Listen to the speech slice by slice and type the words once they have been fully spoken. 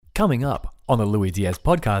Coming up on the Louis Diaz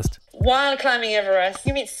podcast. While climbing Everest,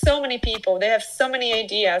 you meet so many people. They have so many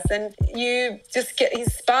ideas and you just get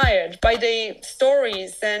inspired by the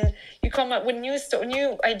stories and you come up with new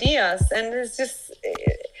ideas and there's just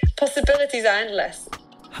possibilities are endless.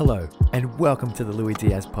 Hello and welcome to the Louis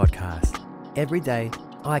Diaz podcast. Every day,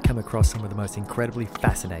 I come across some of the most incredibly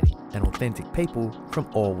fascinating and authentic people from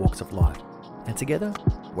all walks of life. And together,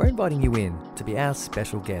 we're inviting you in to be our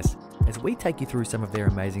special guest as we take you through some of their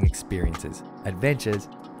amazing experiences, adventures,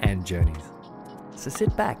 and journeys. So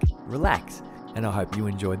sit back, relax, and I hope you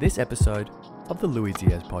enjoy this episode of the Louis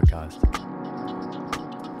Diaz podcast.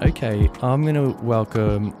 Okay, I'm going to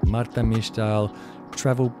welcome Marta Misztal,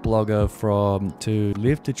 travel blogger from To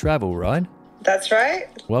Live to Travel, right? That's right.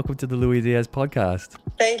 Welcome to the Louis Diaz podcast.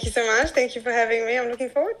 Thank you so much. Thank you for having me. I'm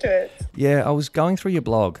looking forward to it. Yeah, I was going through your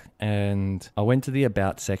blog and I went to the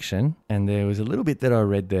About section and there was a little bit that I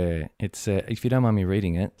read there. It's, if you don't mind me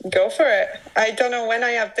reading it. Go for it. I don't know when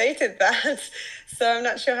I updated that, so I'm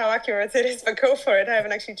not sure how accurate it is, but go for it. I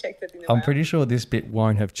haven't actually checked it in a while. I'm pretty sure this bit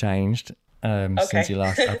won't have changed since you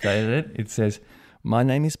last updated it. It says, "My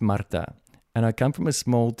name is Marta and I come from a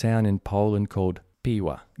small town in Poland called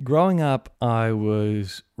Piła. Growing up, I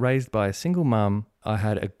was raised by a single mum. I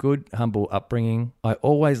had a good, humble upbringing. I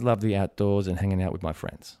always loved the outdoors and hanging out with my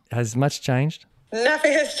friends." Has much changed?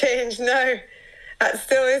 Nothing has changed, no. That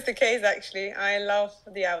still is the case, actually. I love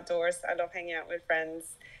the outdoors. I love hanging out with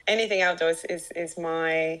friends. Anything outdoors is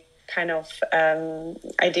my kind of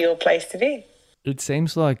ideal place to be. It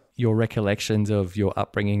seems like your recollections of your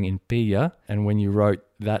upbringing in Piła and when you wrote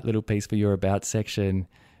that little piece for your About section,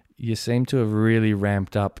 you seem to have really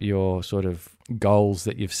ramped up your sort of goals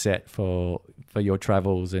that you've set for your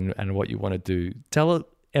travels and what you want to do. Tell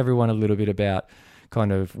everyone a little bit about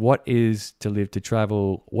kind of what is To Live to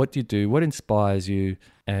Travel, what do you do, what inspires you,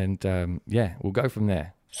 and we'll go from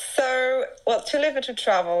there. So, To Live to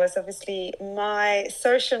Travel is obviously my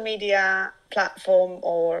social media platform,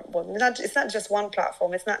 it's not just one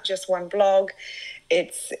platform, it's not just one blog.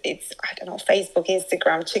 It's I don't know, Facebook,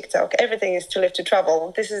 Instagram, TikTok, everything is To Live to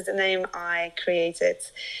Travel. This is the name I created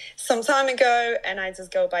some time ago and I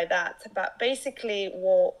just go by that. But basically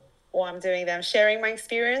what I'm doing there, I'm sharing my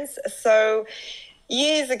experience. So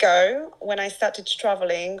years ago when I started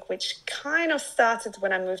traveling, which kind of started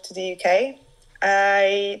when I moved to the UK,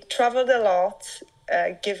 I traveled a lot,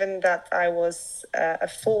 given that I was a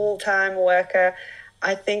full-time worker.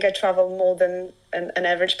 I think I traveled more than an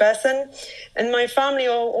average person. And my family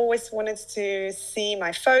always wanted to see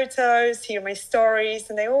my photos, hear my stories,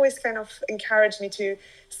 and they always kind of encouraged me to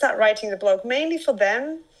start writing the blog, mainly for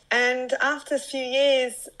them. And after a few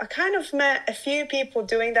years, I kind of met a few people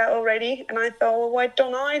doing that already. And I thought, well, why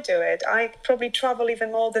don't I do it? I probably travel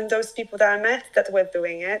even more than those people that I met that were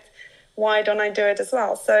doing it. Why don't I do it as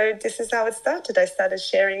well? So this is how it started. I started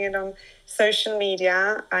sharing it on social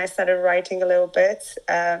media. I started writing a little bit,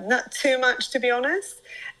 not too much, to be honest.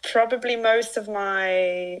 Probably most of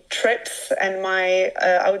my trips and my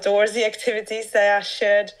outdoorsy activities, they are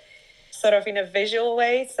shared sort of in a visual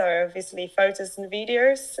way. So obviously photos and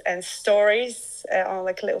videos and stories, on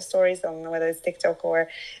like little stories on whether it's TikTok or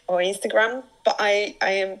Instagram. But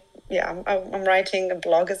I'm writing a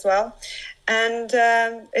blog as well. And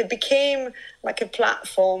it became like a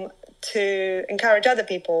platform to encourage other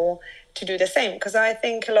people to do the same. Because I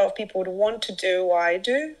think a lot of people would want to do what I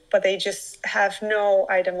do, but they just have no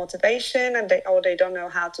either motivation and they don't know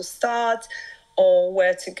how to start or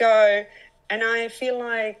where to go. And I feel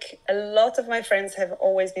like a lot of my friends have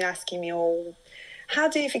always been asking me, how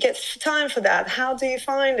do you get time for that? How do you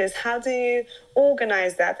find this? How do you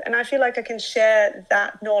organize that? And I feel like I can share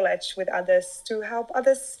that knowledge with others to help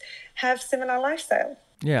others have similar lifestyle.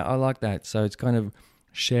 Yeah, I like that. So it's kind of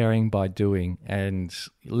sharing by doing and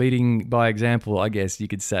leading by example, I guess you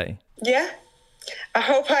could say. Yeah, I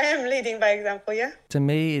hope I am leading by example, yeah. To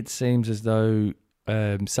me, it seems as though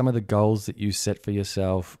some of the goals that you set for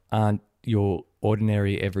yourself aren't your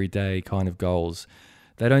ordinary everyday kind of goals.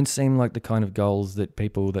 They don't seem like the kind of goals that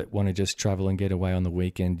people that want to just travel and get away on the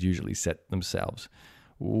weekend usually set themselves.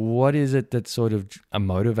 What is it that sort of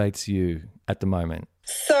motivates you at the moment?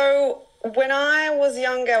 So when I was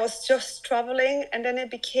younger, I was just traveling and then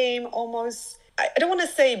it became almost, I don't want to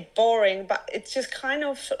say boring, but it just kind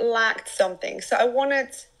of lacked something. So I wanted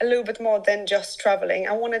a little bit more than just traveling.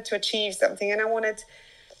 I wanted to achieve something and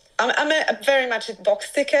I'm very much a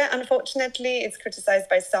box ticker, unfortunately. It's criticized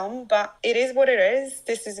by some, but it is what it is.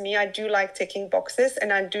 This is me. I do like ticking boxes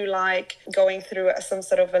and I do like going through some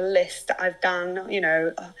sort of a list that I've done. You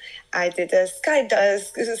know, I did bungee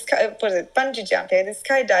jumping, I did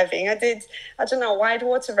skydiving, I did, white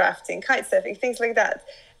water rafting, kite surfing, things like that.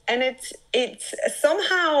 And it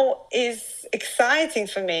somehow is exciting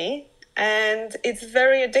for me, and it's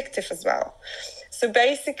very addictive as well. So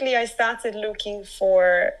basically, I started looking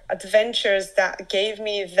for adventures that gave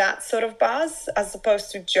me that sort of buzz, as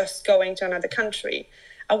opposed to just going to another country.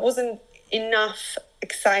 I wasn't enough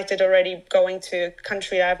excited already going to a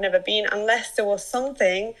country I've never been, unless there was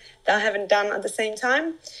something that I haven't done at the same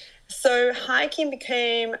time. So hiking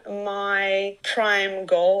became my prime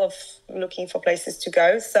goal of looking for places to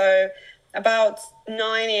go. So about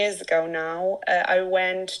 9 years ago now, I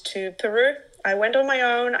went to Peru. I went on my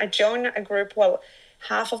own. I joined a group. Well,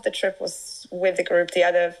 half of the trip was with the group. The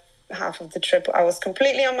other half of the trip, I was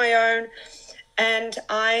completely on my own. And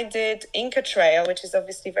I did Inca Trail, which is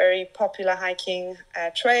obviously a very popular hiking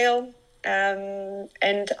trail.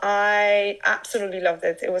 And I absolutely loved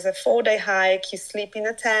it. It was a 4-day hike. You sleep in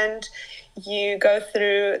a tent. You go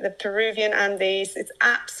through the Peruvian Andes. It's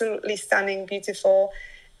absolutely stunning, beautiful.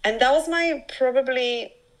 And that was my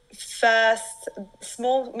probably first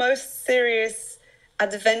most serious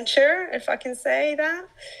adventure, if I can say that.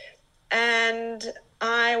 And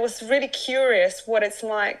I was really curious what it's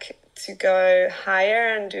like to go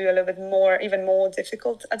higher and do a little bit more, even more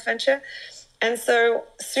difficult adventure. And so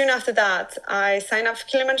soon after that, I signed up for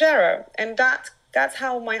Kilimanjaro. And that's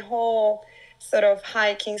how my whole sort of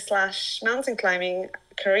hiking / mountain climbing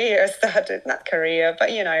career started. Not career, but,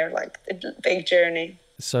 like a big journey.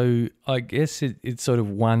 So I guess it's sort of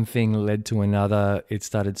one thing led to another. It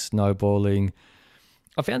started snowballing.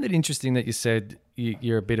 I found it interesting that you said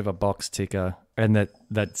you're a bit of a box ticker, and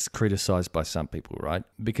that's criticized by some people, right?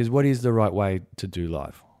 Because what is the right way to do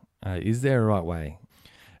life? Is there a right way?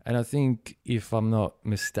 And I think, if I'm not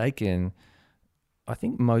mistaken, I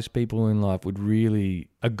think most people in life would really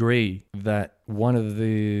agree that one of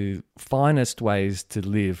the finest ways to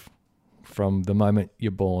live from the moment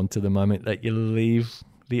you're born to the moment that you leave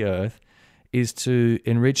the earth is to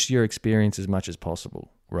enrich your experience as much as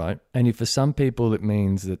possible, right? And if for some people it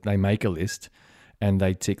means that they make a list and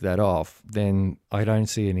they tick that off, then I don't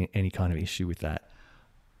see any kind of issue with that.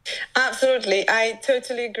 Absolutely. I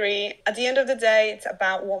totally agree. At the end of the day, it's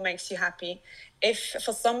about what makes you happy. If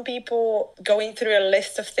for some people going through a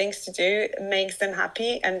list of things to do makes them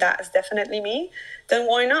happy, and that is definitely me, then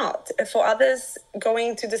why not? For others,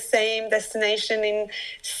 going to the same destination in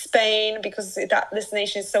Spain because that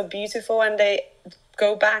destination is so beautiful and they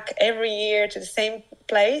go back every year to the same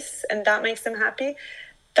place and that makes them happy,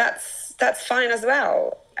 that's fine as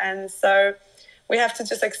well. And so we have to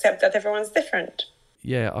just accept that everyone's different.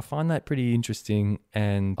 Yeah, I find that pretty interesting,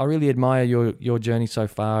 and I really admire your journey so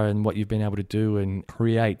far and what you've been able to do and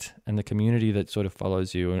create, and the community that sort of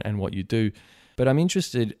follows you and what you do. But I'm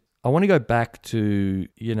interested, I want to go back to,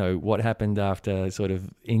 what happened after sort of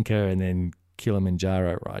Inca and then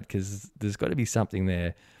Kilimanjaro, right? Because there's got to be something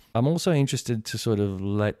there. I'm also interested to sort of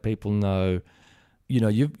let people know,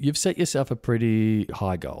 you've set yourself a pretty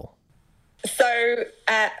high goal.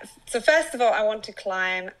 So first of all, I want to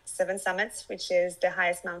climb 7 summits, which is the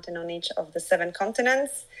highest mountain on each of the 7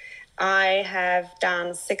 continents. I have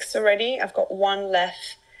done 6 already. I've got 1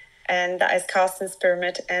 left, and that is Carsten's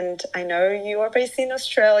Pyramid. And I know you are based in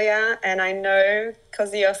Australia, and I know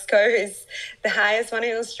Kosciuszko is the highest one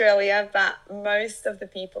in Australia, but most of the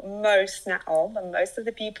people, not all, but most of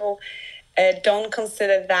the people don't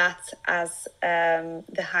consider that as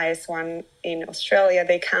the highest one in Australia.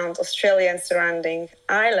 They count Australia and surrounding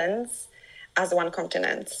islands as one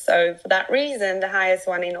continent. So for that reason, the highest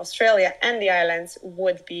one in Australia and the islands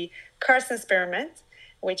would be Carsten's Pyramid,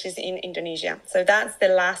 which is in Indonesia. So that's the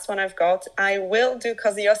last one I've got. I will do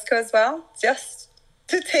Kosciuszko as well, just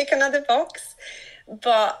to take another box.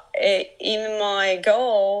 But in my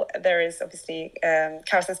goal, there is obviously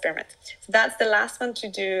Carsten's Pyramid. So that's the last one to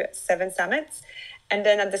do 7 summits. And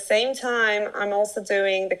then at the same time, I'm also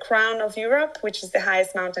doing the Crown of Europe, which is the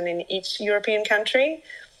highest mountain in each European country.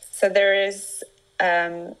 So there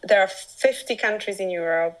are 50 countries in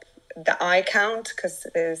Europe that I count, because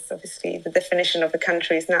there's obviously the definition of the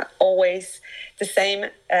country is not always the same.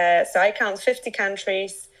 So I count 50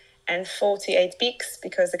 countries and 48 peaks,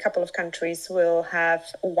 because a couple of countries will have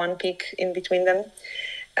 1 peak in between them.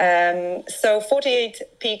 So 48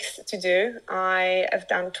 peaks to do. I have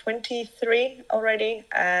done 23 already,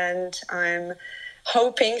 and I'm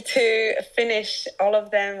hoping to finish all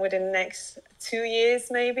of them within the next 2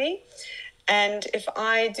 years maybe. And if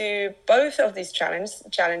I do both of these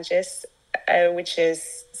challenges, which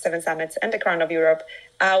is 7 summits and the Crown of Europe,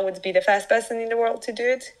 I would be the first person in the world to do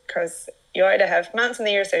it, because you either have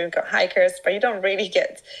mountaineers or you've got hikers, but you don't really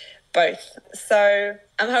get both. So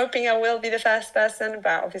I'm hoping I will be the first person,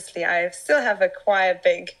 but obviously I still have a quite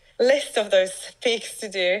big list of those peaks to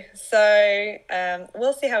do. So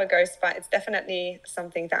we'll see how it goes, but it's definitely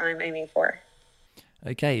something that I'm aiming for.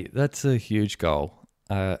 Okay, that's a huge goal.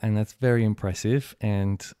 And that's very impressive.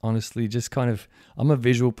 And honestly, just kind of, I'm a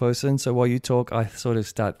visual person. So while you talk, I sort of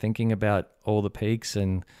start thinking about all the peaks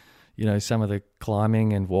and, some of the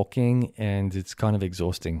climbing and walking. And it's kind of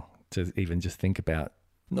exhausting to even just think about.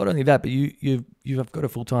 Not only that, but you've got a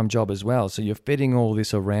full-time job as well. So you're fitting all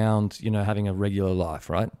this around, having a regular life,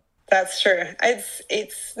 right? That's true.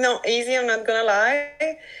 It's not easy, I'm not gonna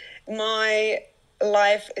lie. My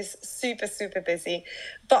life is super, super busy,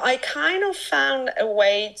 but I kind of found a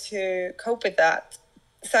way to cope with that.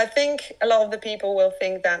 So I think a lot of the people will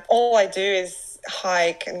think that all I do is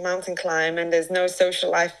hike and mountain climb and there's no social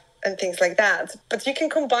life and things like that. But you can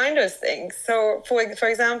combine those things. So for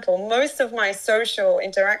example, most of my social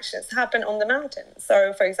interactions happen on the mountain.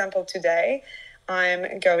 So for example, today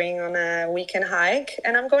I'm going on a weekend hike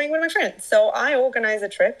and I'm going with my friends. So I organize a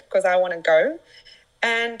trip because I want to go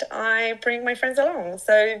and I bring my friends along.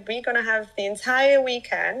 So we're going to have the entire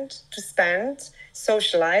weekend to spend,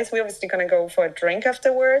 socialize. We're obviously going to go for a drink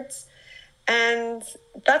afterwards. And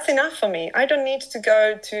that's enough for me. I don't need to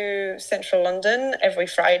go to central London every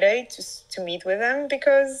Friday to meet with them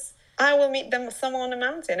because I will meet them somewhere on the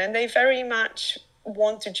mountain. And they very much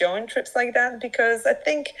want to join trips like that because I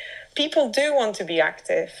think people do want to be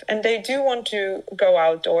active and they do want to go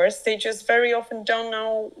outdoors. They just very often don't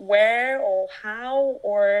know where or how,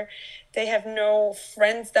 or they have no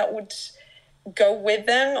friends that would go with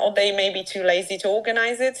them, or they may be too lazy to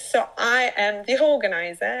organize it. So I am the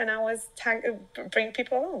organizer and I was bring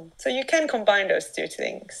people along. So you can combine those two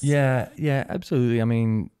things. Yeah, absolutely. I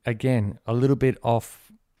mean, again, a little bit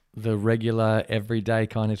off the regular everyday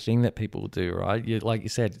kind of thing that people do, right? Like you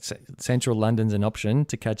said, central London's an option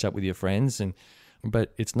to catch up with your friends,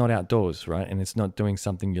 but it's not outdoors, right? And it's not doing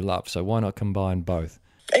something you love. So why not combine both?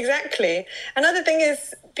 Exactly. Another thing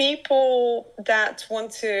is people that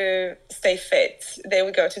want to stay fit, they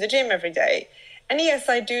would go to the gym every day. And yes,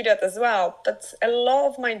 I do that as well. But a lot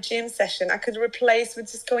of my gym session I could replace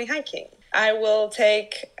with just going hiking. I will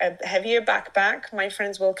take a heavier backpack. My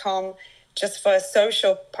friends will come just for a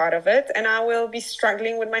social part of it. And I will be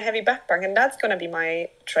struggling with my heavy backpack. And that's going to be my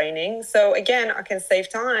training. So again, I can save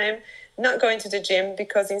time not going to the gym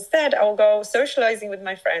because instead I'll go socializing with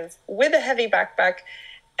my friends with a heavy backpack.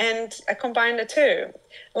 And I combine the two.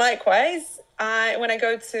 Likewise, when I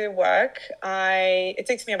go to work, it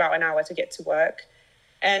takes me about an hour to get to work.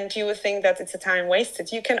 And you would think that it's a time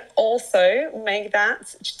wasted. You can also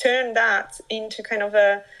turn that into kind of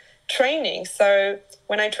a training. So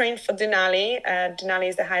when I trained for Denali, Denali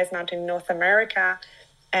is the highest mountain in North America,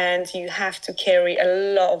 and you have to carry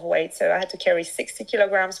a lot of weight. So I had to carry 60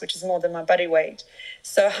 kilograms, which is more than my body weight.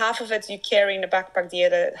 So half of it you carry in the backpack, the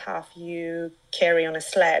other half you carry on a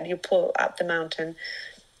sled, you pull up the mountain.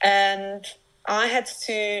 And I had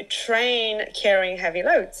to train carrying heavy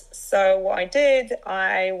loads. So what I did,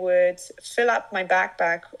 I would fill up my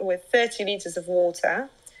backpack with 30 liters of water.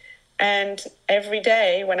 And every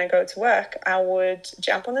day when I go to work, I would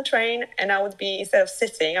jump on the train and I would be, instead of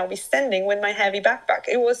sitting, I would be standing with my heavy backpack.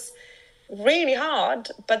 It was really hard,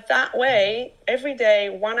 but that way, every day,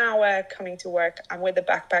 1 hour coming to work, I'm with the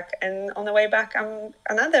backpack. And on the way back, I'm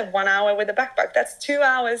another 1 hour with the backpack. That's 2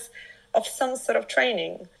 hours of some sort of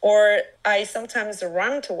training. Or I sometimes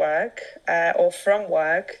run to work or from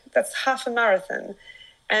work. That's half a marathon.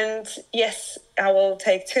 And yes, I will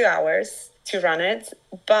take 2 hours to run it,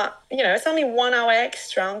 but it's only 1 hour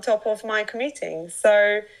extra on top of my commuting.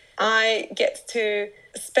 So I get to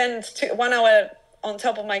spend 1 hour on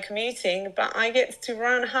top of my commuting, but I get to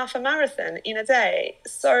run half a marathon in a day.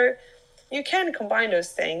 So you can combine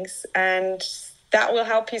those things and that will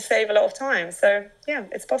help you save a lot of time. So yeah,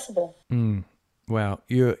 it's possible. Wow.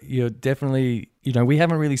 You're definitely, we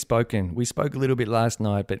haven't really spoken. We spoke a little bit last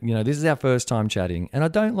night, but this is our first time chatting, and I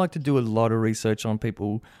don't like to do a lot of research on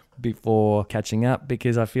people before catching up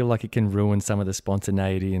because I feel like it can ruin some of the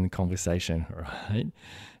spontaneity in the conversation, right?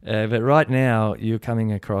 But right now you're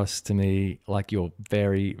coming across to me like you're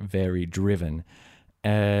very, very driven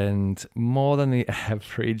and more than the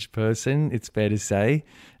average person, it's fair to say,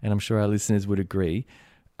 and I'm sure our listeners would agree.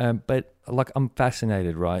 But like, I'm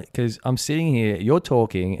fascinated, right? Because I'm sitting here, you're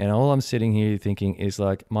talking, and all I'm sitting here thinking is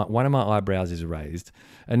like, one of my eyebrows is raised,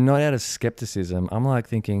 and not out of skepticism. I'm like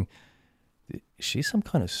thinking, she's some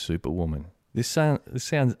kind of superwoman. This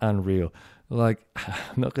sounds unreal. Like,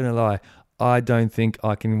 I'm not going to lie, I don't think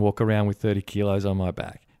I can walk around with 30 kilos on my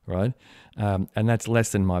back, right? And that's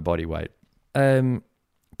less than my body weight.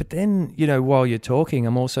 But then, while you're talking,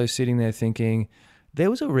 I'm also sitting there thinking, there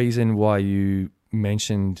was a reason why you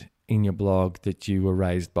mentioned in your blog that you were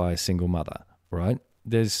raised by a single mother, right?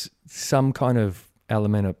 There's some kind of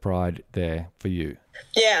element of pride there for you.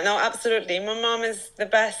 Yeah, no, absolutely. My mom is the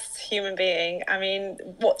best human being. I mean,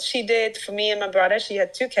 what she did for me and my brother, she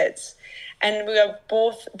had 2 kids, and we were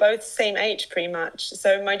both same age pretty much.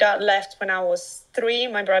 So my dad left when I was 3,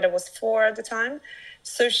 my brother was 4 at the time.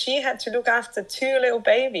 So she had to look after 2 little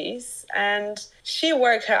babies, and she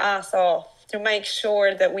worked her ass off to make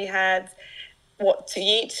sure that we had what to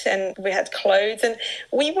eat and we had clothes, and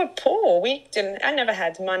we were poor. I never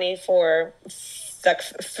had money for like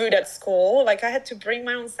food at school. Like I had to bring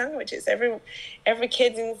my own sandwiches. Every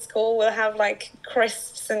kid in school will have like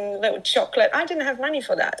crisps and little chocolate. I didn't have money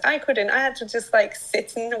for that. I couldn't. I had to just like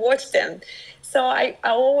sit and watch them. So I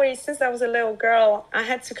always, since I was a little girl, I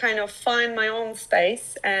had to kind of find my own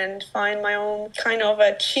space and find my own kind of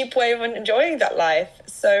a cheap way of enjoying that life.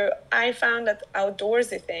 So I found that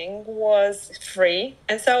outdoorsy thing was free.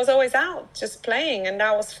 And so I was always out just playing, and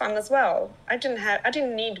that was fun as well. I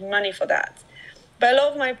didn't need money for that. But a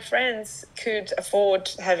lot of my friends could afford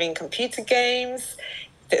having computer games.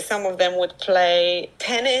 Some of them would play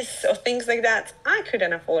tennis or things like that. I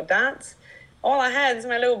couldn't afford that. All I had is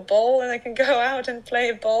my little ball, and I can go out and play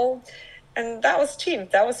a ball. And that was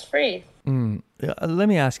cheap. That was free. Let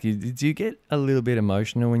me ask you, did you get a little bit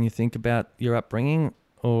emotional when you think about your upbringing,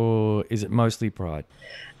 or is it mostly pride?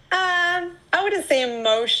 I wouldn't say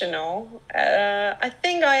emotional. I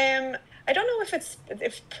think I am. I don't know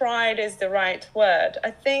if pride is the right word.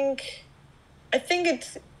 I think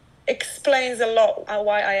it explains a lot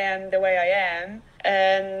why I am the way I am.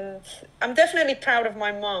 And I'm definitely proud of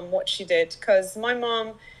my mom, what she did, because my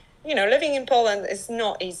mom, living in Poland is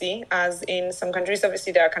not easy, as in some countries.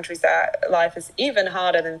 Obviously, there are countries that life is even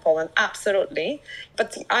harder than Poland, absolutely.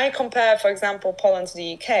 But I compare, for example, Poland to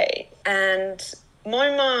the UK, and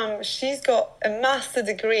my mom, she's got a master's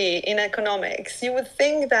degree in economics. You would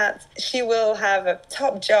think that she will have a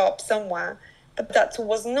top job somewhere, but that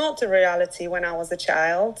was not the reality when I was a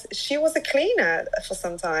child. She was a cleaner for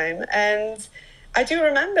some time, and I do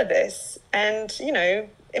remember this. And,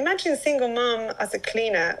 imagine a single mom as a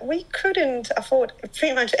cleaner. We couldn't afford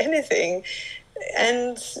pretty much anything.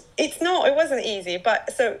 And it wasn't easy.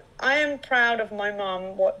 But so I am proud of my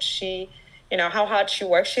mom, what she, how hard she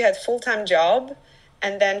worked. She had a full-time job,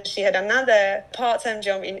 and then she had another part-time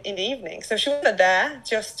job in the evening. So she was there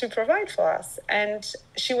just to provide for us. And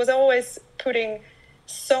she was always putting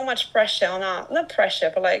so much pressure on us, not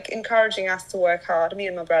pressure, but like encouraging us to work hard, me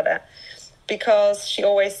and my brother, because she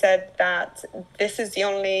always said that this is the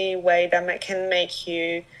only way that can make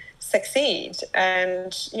you succeed.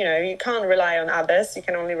 And, you can't rely on others. You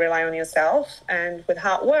can only rely on yourself. And with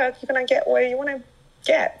hard work, you're going to get where you want to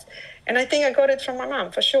get. And I think I got it from my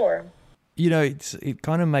mom, for sure. It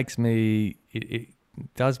kind of makes me, it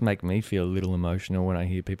does make me feel a little emotional when I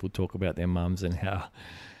hear people talk about their mums and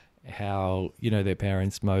how their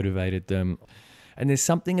parents motivated them. And there's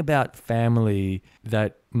something about family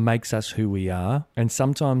that makes us who we are. And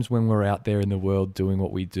sometimes when we're out there in the world doing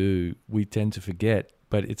what we do, we tend to forget.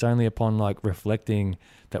 But it's only upon like reflecting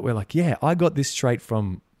that we're like, yeah, I got this trait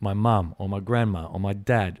from my mum or my grandma or my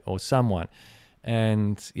dad or someone.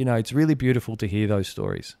 And, it's really beautiful to hear those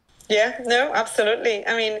stories. Yeah, no, absolutely.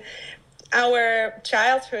 I mean, our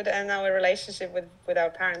childhood and our relationship with our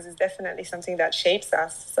parents is definitely something that shapes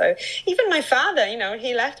us. So even my father,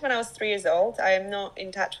 he left when I was 3 years old. I am not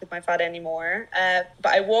in touch with my father anymore,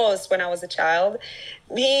 but I was when I was a child.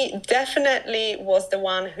 He definitely was the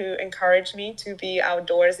one who encouraged me to be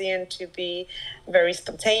outdoorsy and to be very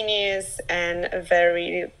spontaneous and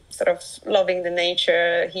very sort of loving the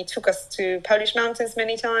nature. He took us to Polish mountains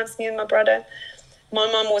many times, me and my brother. My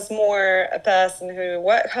mom was more a person who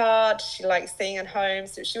worked hard. She liked staying at home.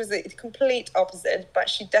 So she was the complete opposite, but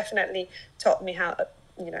she definitely taught me how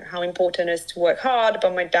important it is to work hard.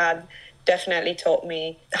 But my dad definitely taught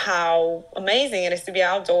me how amazing it is to be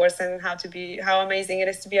outdoors and how amazing it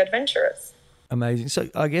is to be adventurous. Amazing. So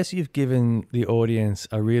I guess you've given the audience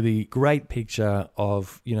a really great picture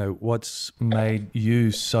of, what's made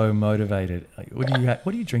you so motivated. What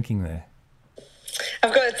are you drinking there?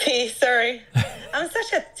 I've got a tea, sorry. I'm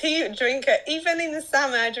such a tea drinker. Even in the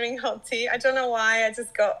summer, I drink hot tea. I don't know why. I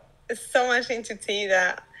just got so much into tea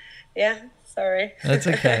that, sorry. That's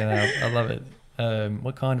okay. I love it.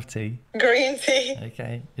 What kind of tea? Green tea.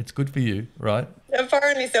 Okay. It's good for you, right?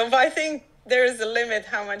 Apparently so, but I think there is a limit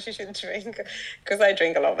how much you should drink because I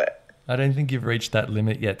drink a lot of it. I don't think you've reached that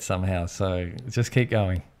limit yet somehow, so just keep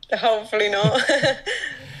going. Hopefully not.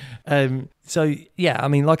 So, yeah, I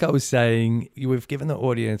mean, like I was saying, we've given the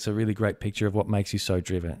audience a really great picture of what makes you so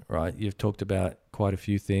driven, right? You've talked about quite a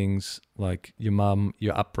few things, like your mum,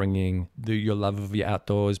 your upbringing, your love of your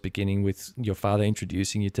outdoors, beginning with your father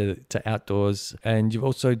introducing you to outdoors. And you've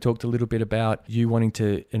also talked a little bit about you wanting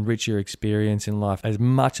to enrich your experience in life as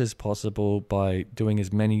much as possible by doing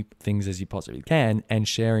as many things as you possibly can and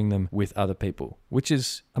sharing them with other people, which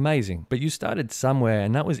is amazing. But you started somewhere,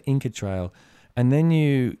 and that was Inca Trail. And then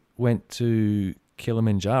you went to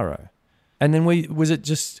Kilimanjaro. And then was it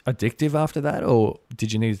just addictive after that, or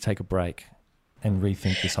did you need to take a break and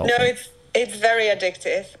rethink this whole thing? No, it's very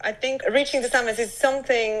addictive. I think reaching the summit is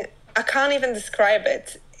something, I can't even describe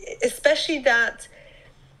it, especially that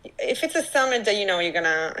if it's a summit that you know you're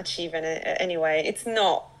going to achieve in it anyway, it's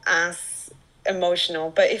not as emotional.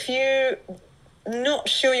 But if you're not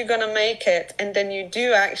sure you're going to make it and then you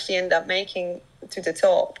do actually end up making to the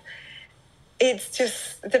top, it's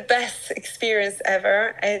just the best experience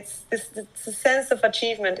ever. The sense of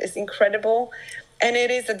achievement is incredible, and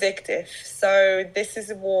it is addictive. So this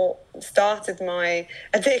is what started my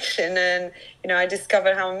addiction, and I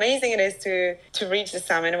discovered how amazing it is to reach the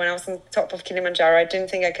summit. When I was on top of Kilimanjaro, I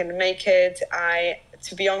didn't think I could make it.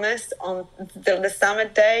 To be honest, on the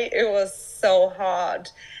summit day, it was so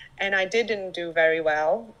hard, and I didn't do very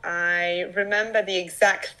well. I remember the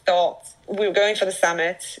exact thought. We were going for the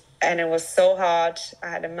summit, and it was so hard. I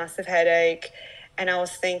had a massive headache. And I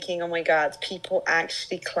was thinking, oh my God, people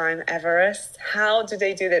actually climb Everest. How do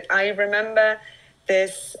they do that? I remember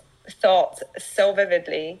this thought so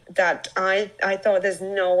vividly that I thought there's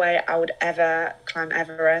no way I would ever climb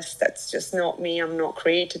Everest. That's just not me. I'm not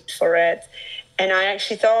created for it. And I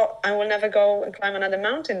actually thought I will never go and climb another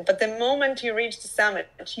mountain. But the moment you reach the summit,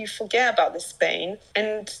 you forget about this pain,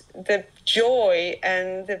 and the joy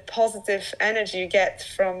and the positive energy you get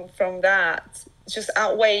from that just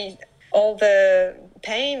outweigh all the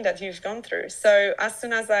pain that you've gone through. So as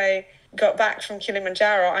soon as I got back from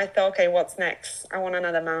Kilimanjaro, I thought, okay, what's next? I want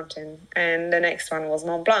another mountain. And the next one was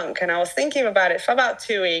Mont Blanc. And I was thinking about it for about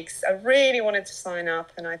 2 weeks. I really wanted to sign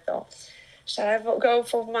up. And I thought, should I go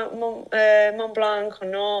for Mont Blanc or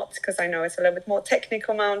not? Because I know it's a little bit more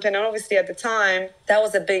technical mountain. And obviously at the time, that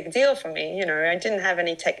was a big deal for me. I didn't have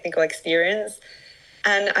any technical experience.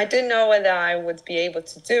 And I didn't know whether I would be able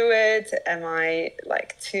to do it. Am I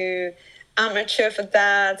too amateur for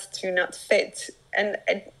that, too not fit? And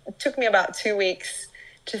it took me about 2 weeks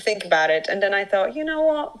to think about it. And then I thought, you know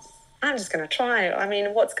what? I'm just going to try it. I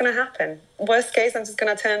mean, what's going to happen? Worst case, I'm just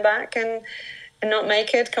going to turn back and not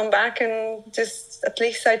make it, come back and just, at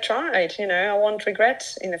least I tried. I won't regret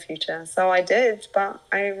in the future. So I did, but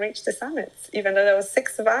I reached the summit. Even though there was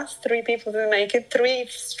 6 of us, 3 people didn't make it. 3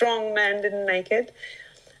 strong men didn't make it.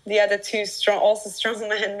 The other 2 strong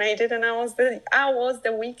men made it, and I was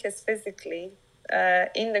the weakest physically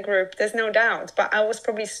in the group. There's no doubt, but I was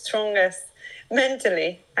probably strongest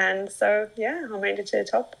mentally, and so I made it to the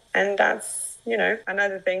top, and that's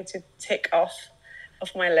another thing to tick off of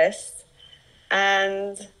my list.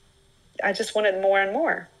 And I just wanted more and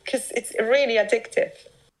more because it's really addictive.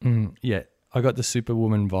 Yeah, I got the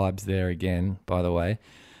Superwoman vibes there again, by the way.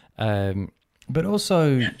 But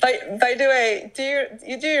also, by the way, do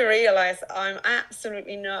you realize I'm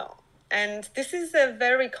absolutely not? And this is a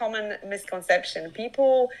very common misconception.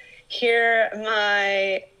 People hear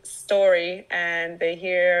my story and they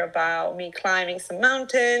hear about me climbing some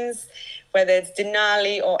mountains, whether it's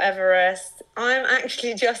Denali or Everest. I'm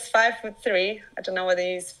actually just 5'3". I don't know whether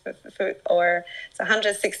you use foot or it's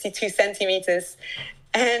 162 centimeters.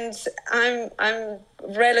 And I'm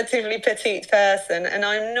relatively petite person, and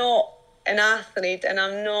I'm not an athlete, and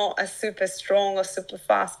I'm not a super strong or super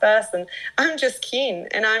fast person. I'm just keen,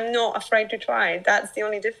 and I'm not afraid to try. That's the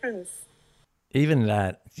only difference. Even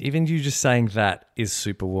you just saying that is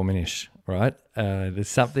superwomanish, right? There's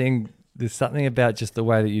something about just the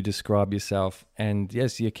way that you describe yourself. And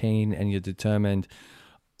yes, you're keen and you're determined.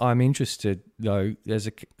 I'm interested though.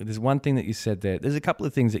 There's one thing that you said there. There's a couple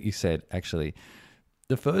of things that you said actually.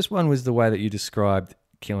 The first one was the way that you described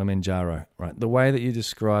Kilimanjaro, right? The way that you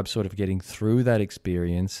describe sort of getting through that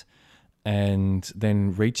experience and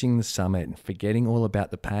then reaching the summit and forgetting all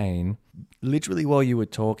about the pain. Literally while you were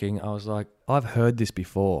talking, I was like, I've heard this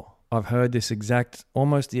before. I've heard this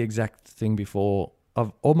almost the exact thing before.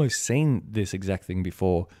 I've almost seen this exact thing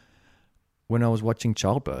before when I was watching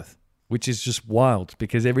Childbirth, which is just wild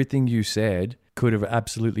because everything you said could have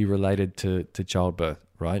absolutely related to childbirth,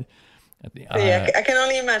 right? I can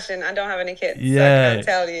only imagine. I don't have any kids, so I can't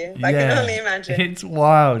tell you. I can only imagine. It's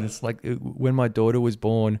wild. It's like when my daughter was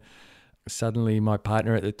born, suddenly my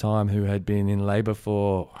partner at the time, who had been in labor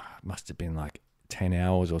for, must have been like 10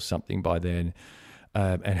 hours or something by then,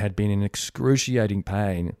 and had been in excruciating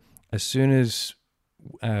pain, as soon as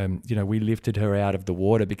we lifted her out of the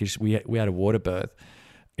water because we had a water birth.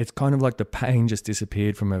 It's kind of like the pain just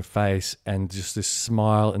disappeared from her face, and just this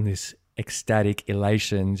smile and this ecstatic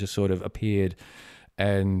elation just sort of appeared.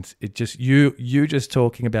 And it just, you just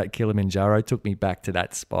talking about Kilimanjaro took me back to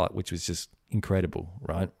that spot, which was just incredible,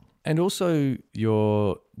 right? And also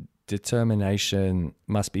your determination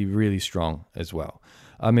must be really strong as well.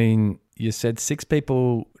 I mean, you said 6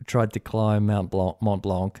 people tried to climb Mont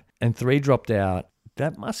Blanc and 3 dropped out.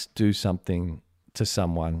 That must do something to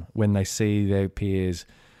someone when they see their peers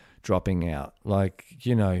dropping out. Like,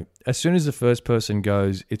 as soon as the first person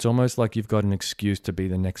goes, it's almost like you've got an excuse to be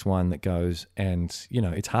the next one that goes, and,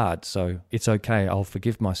 it's hard. So it's okay. I'll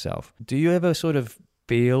forgive myself. Do you ever sort of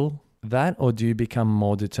feel that, or do you become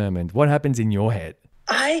more determined? What happens in your head?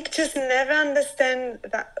 I just never understand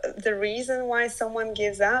the reason why someone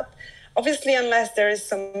gives up. Obviously, unless there is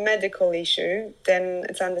some medical issue, then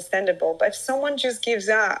it's understandable. But if someone just gives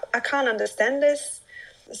up, I can't understand this.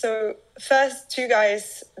 So first 2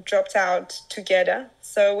 guys dropped out together.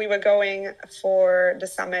 So we were going for the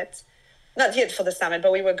summit, not yet for the summit,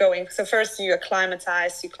 but we were going. So first you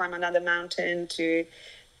acclimatize, you climb another mountain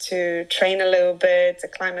to train a little bit,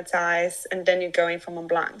 acclimatize, and then you're going for Mont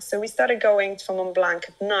Blanc. So we started going for Mont Blanc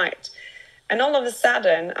at night. And all of a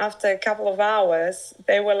sudden, after a couple of hours,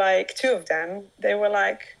 they were like, 2 of them, they were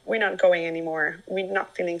like, we're not going anymore. We're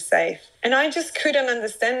not feeling safe. And I just couldn't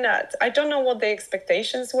understand that. I don't know what the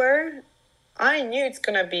expectations were. I knew it's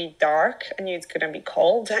going to be dark. I knew it's going to be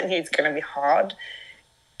cold. I knew it's going to be hard.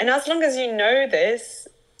 And as long as you know this,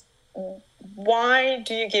 why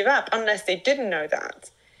do you give up? Unless they didn't know that.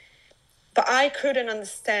 But I couldn't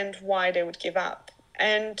understand why they would give up.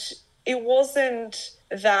 And it wasn't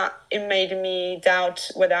that it made me doubt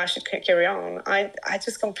whether I should carry on. I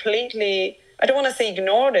just completely, I don't want to say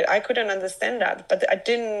ignored it. I couldn't understand that. But I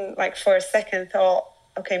didn't, for a second, thought,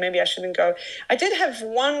 okay, maybe I shouldn't go. I did have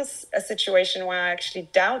once a situation where I actually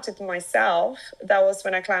doubted myself. That was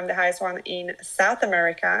when I climbed the highest one in South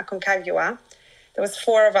America, Aconcagua. There was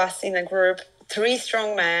 4 of us in a group, 3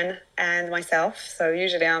 strong men and myself. So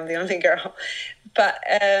usually I'm the only girl. But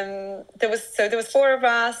there was 4 of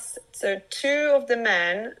us. So 2 of the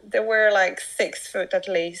men, they were 6 foot at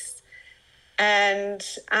least. And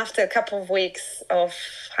after a couple of weeks of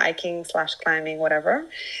hiking / climbing, whatever,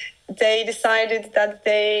 they decided that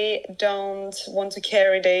they don't want to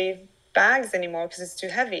carry their bags anymore because it's too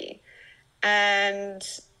heavy. And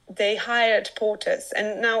they hired porters.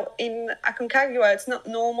 And now in Aconcagua, it's not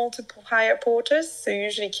normal to hire porters. So you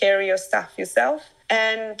usually carry your stuff yourself.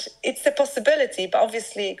 And it's a possibility, but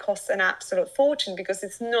obviously it costs an absolute fortune because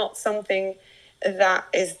it's not something that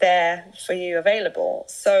is there for you available.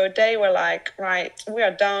 So they were like, right, we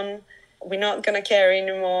are done. We're not going to carry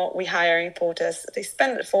anymore. We're hiring porters. They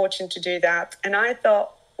spent a fortune to do that. And I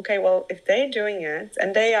thought, okay, well, if they're doing it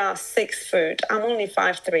and they are 6 foot, I'm only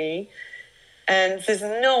 5'3", and there's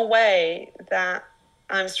no way that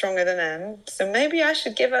I'm stronger than them. So maybe I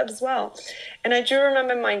should give up as well. And I do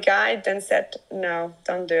remember my guide then said, no,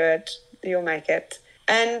 don't do it. You'll make it.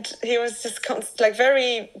 And he was just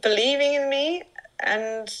very believing in me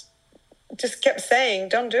and just kept saying,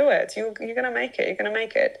 don't do it. You're going to make it. You're going to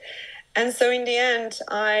make it. And so in the end,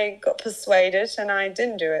 I got persuaded and I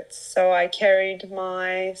didn't do it. So I carried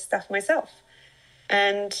my stuff myself.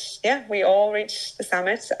 And yeah, we all reached the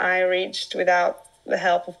summit. I reached without the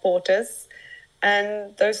help of porters.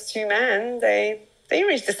 And those 2 men, they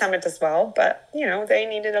reached the summit as well. But, they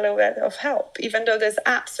needed a little bit of help, even though there's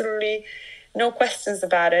absolutely no questions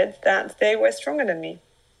about it, that they were stronger than me.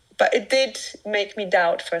 But it did make me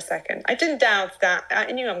doubt for a second. I didn't doubt that.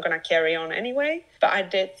 I knew I'm going to carry on anyway. But I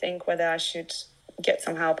did think whether I should get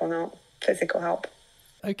some help or not, physical help.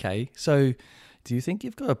 Okay, so do you think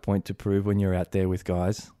you've got a point to prove when you're out there with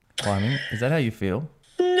guys climbing? Is that how you feel?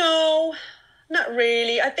 No, not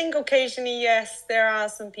really. I think occasionally, yes, there are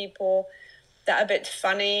some people that are a bit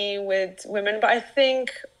funny with women, but I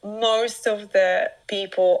think most of the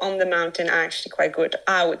people on the mountain are actually quite good,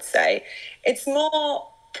 I would say. It's more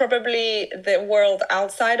probably the world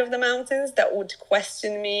outside of the mountains that would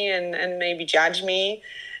question me and maybe judge me,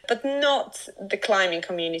 but not the climbing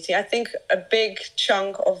community. I think a big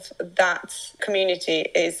chunk of that community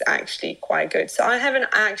is actually quite good. So I haven't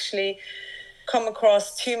actually come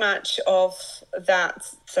across too much of that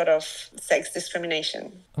sort of sex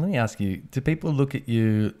discrimination. Let me ask you, do people look at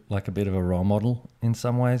you like a bit of a role model in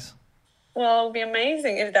some ways? Well, it would be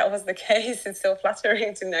amazing if that was the case. It's so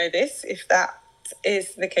flattering to know this, if that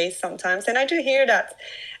is the case sometimes. And I do hear that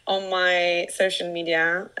on my social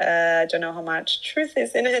media. I don't know how much truth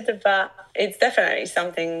is in it, but it's definitely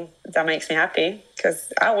something that makes me happy,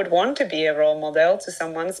 because I would want to be a role model to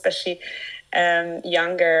someone, especially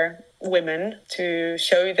younger women, to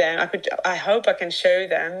show them. I hope I can show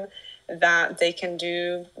them that they can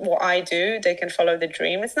do what I do. They can follow the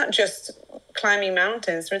dream. It's not just climbing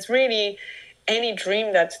mountains, but it's really any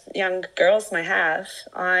dream that young girls might have.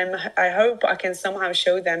 I hope I can somehow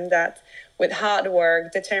show them that with hard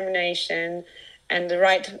work, determination, and the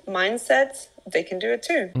right mindset, they can do it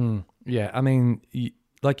too. Yeah, I mean,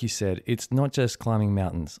 like you said, it's not just climbing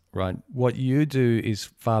mountains, right? What you do is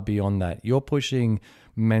far beyond that. You're pushing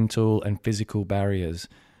mental and physical barriers,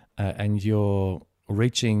 and you're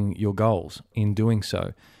reaching your goals in doing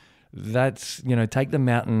so. That's, take the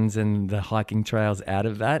mountains and the hiking trails out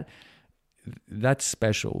of that. That's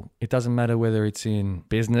special. It doesn't matter whether it's in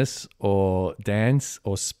business or dance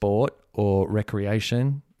or sport or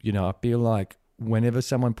recreation. I feel like whenever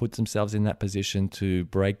someone puts themselves in that position to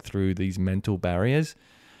break through these mental barriers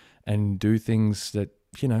and do things that,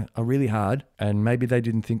 are really hard and maybe they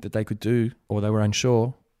didn't think that they could do, or they were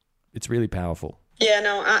unsure, it's really powerful. Yeah,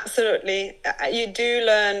 no, absolutely. You do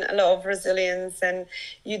learn a lot of resilience, and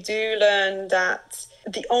you do learn that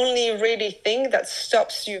the only really thing that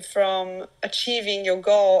stops you from achieving your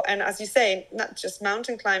goal, and as you say, not just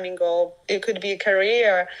mountain climbing goal, it could be a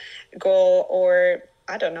career goal, or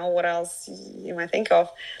I don't know what else you might think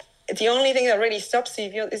of. The only thing that really stops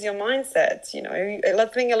you is your mindset. I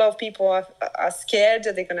think a lot of people are scared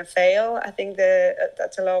that they're going to fail. I think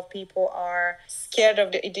that a lot of people are scared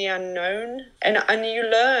of the unknown. And you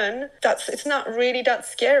learn that it's not really that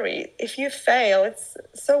scary. If you fail, it's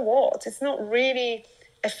so what? It's not really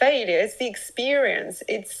a failure. It's the experience.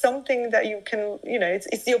 It's something that you can,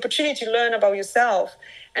 it's the opportunity to learn about yourself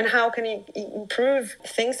and how can you improve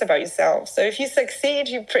things about yourself. So if you succeed,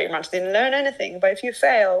 you pretty much didn't learn anything. But if you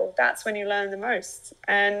fail, that's when you learn the most.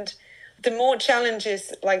 And the more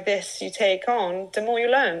challenges like this you take on, the more you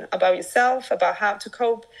learn about yourself, about how to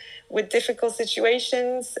cope with difficult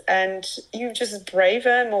situations, and you're just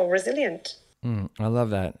braver, more resilient. I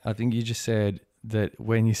love that. I think you just said that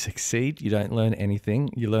when you succeed, you don't learn anything.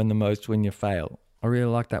 You learn the most when you fail. I really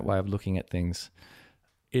like that way of looking at things.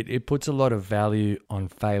 It puts a lot of value on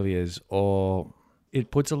failures, or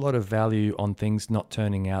it puts a lot of value on things not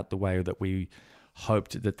turning out the way that we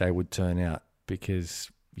hoped that they would turn out, because,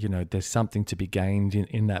 there's something to be gained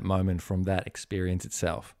in that moment from that experience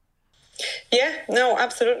itself. Yeah, no,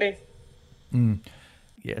 absolutely.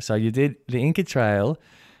 Yeah, so you did the Inca Trail,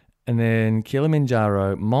 and then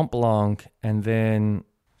Kilimanjaro, Mont Blanc, and then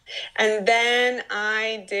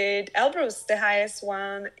I did Elbrus, the highest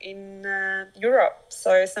one in Europe.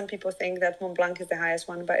 So some people think that Mont Blanc is the highest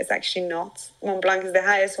one, but it's actually not. Mont Blanc is the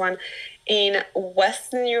highest one in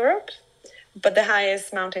Western Europe, but the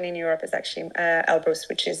highest mountain in Europe is actually Elbrus,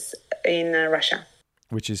 which is in Russia.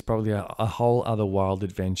 Which is probably a whole other wild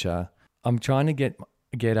adventure. I'm trying to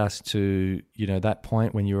get us to, that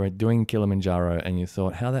point when you were doing Kilimanjaro and you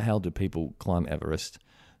thought, how the hell do people climb Everest?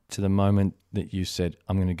 To the moment that you said,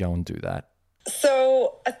 I'm going to go and do that?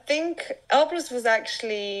 So I think Elbrus was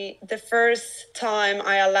actually the first time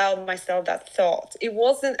I allowed myself that thought. It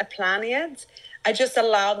wasn't a plan yet. I just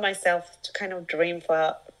allowed myself to kind of dream for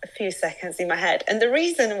a few seconds in my head. And the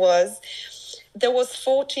reason was there was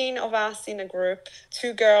 14 of us in a group,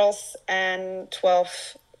 2 girls and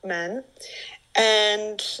 12 men.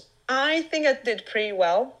 And I think I did pretty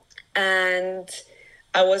well. And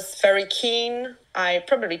I was very keen. I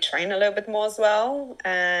probably trained a little bit more as well.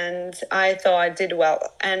 And I thought I did well.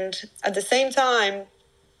 And at the same time,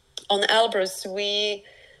 on Elbrus, we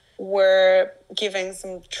were giving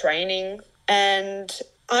some training. And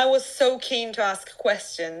I was so keen to ask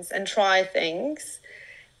questions and try things,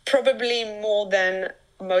 probably more than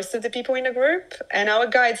most of the people in the group. And our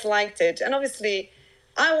guides liked it. And obviously,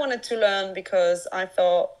 I wanted to learn because I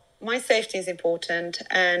thought my safety is important,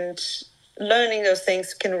 and learning those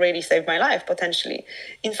things can really save my life, potentially.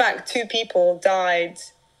 In fact, 2 people died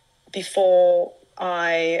before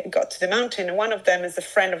I got to the mountain, and one of them is a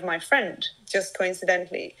friend of my friend, just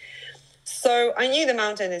coincidentally. So I knew the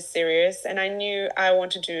mountain is serious, and I knew I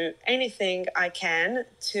want to do anything I can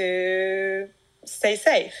to stay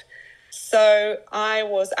safe. So I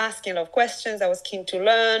was asking a lot of questions. I was keen to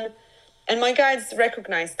learn. And my guides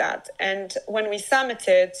recognized that. And when we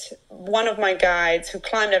summited, one of my guides who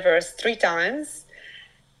climbed Everest 3 times,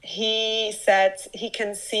 he said he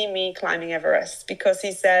can see me climbing Everest because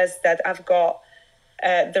he says that I've got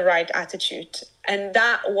the right attitude. And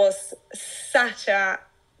that was such a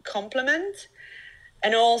compliment.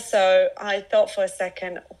 And also I thought for a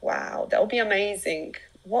second, wow, that would be amazing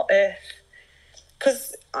what if?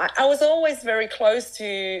 Because I was always very close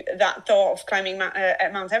to that thought of climbing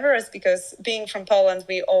at Mount Everest, because being from Poland,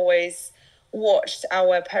 we always watched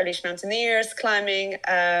our Polish mountaineers climbing.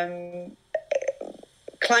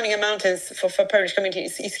 Climbing a mountains for Polish community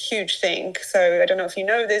is a huge thing. So I don't know if you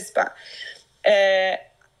know this, but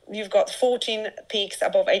you've got 14 peaks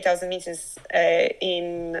above 8,000 meters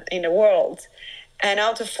in the world. And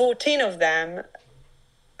out of 14 of them,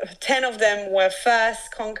 10 of them were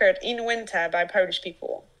first conquered in winter by Polish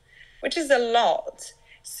people, which is a lot.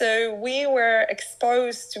 So we were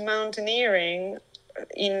exposed to mountaineering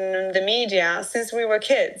in the media since we were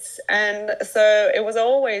kids. And so it was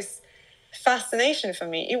always fascination for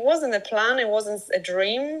me. It wasn't a plan, it wasn't a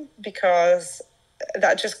dream, because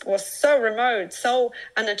that just was so remote, so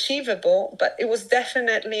unachievable, but it was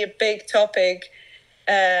definitely a big topic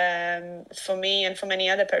for me and for many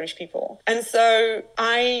other Polish people. And so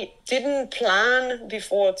I didn't plan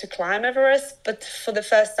before to climb Everest, but for the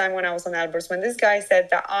first time when I was on Elbrus, when this guy said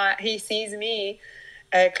that he sees me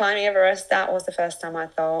climbing Everest, that was the first time I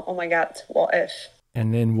thought, oh my God, what if?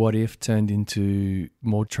 And then what if turned into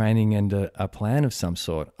more training and a plan of some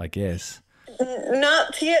sort, I guess?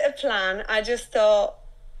 Not yet a plan. I just thought,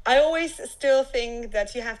 I always still think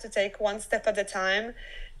that you have to take one step at a time.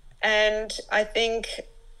 And I think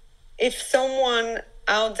if someone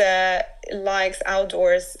out there likes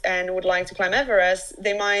outdoors and would like to climb Everest,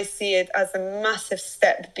 they might see it as a massive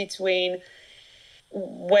step between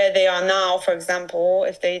where they are now, for example,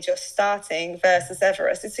 if they're just starting, versus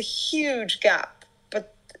Everest. It's a huge gap,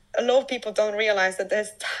 but a lot of people don't realize that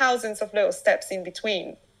there's thousands of little steps in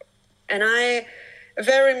between. And I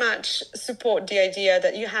very much support the idea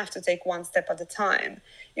that you have to take one step at a time.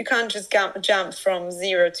 You can't just jump from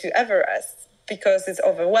zero to Everest, because it's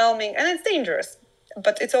overwhelming and it's dangerous,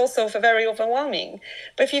 but it's also very overwhelming.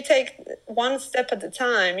 But if you take one step at a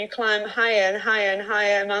time, you climb higher and higher and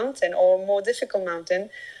higher mountain, or more difficult mountain,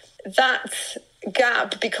 that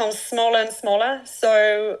gap becomes smaller and smaller.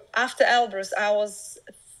 So after Elbrus, I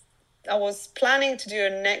was planning to do a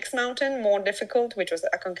next mountain, more difficult, which was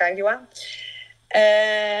Aconcagua.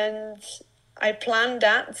 And I planned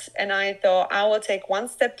that, and I thought I will take one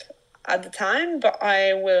step at the time, but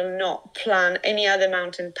I will not plan any other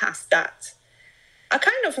mountain past that. I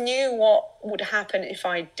kind of knew what would happen if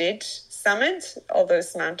I did summit all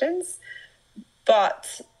those mountains,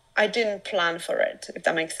 but I didn't plan for it, if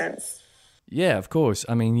that makes sense. Yeah, of course.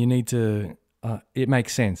 I mean, you need to... it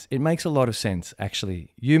makes sense. It makes a lot of sense,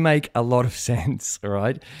 actually. You make a lot of sense, all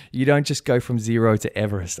right? You don't just go from zero to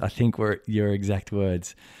Everest, I think were your exact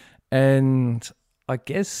words. And I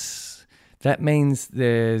guess that means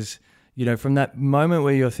there's, from that moment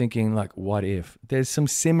where you're thinking, like, what if? There's some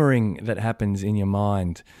simmering that happens in your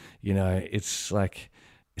mind. It's like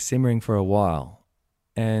simmering for a while.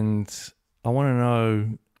 And I want to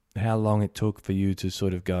know how long it took for you to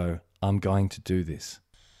sort of go, I'm going to do this.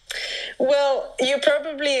 Well, you're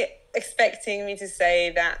probably expecting me to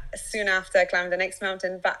say that soon after I climbed the next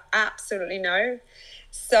mountain, but absolutely no.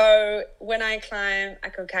 So when I climbed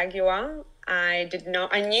Aconcagua, I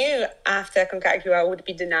knew after Aconcagua would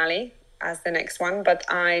be Denali as the next one, but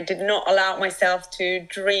I did not allow myself to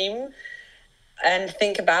dream and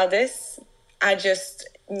think about this. I just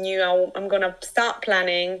knew I'm going to start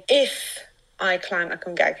planning if I climb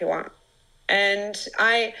Aconcagua. And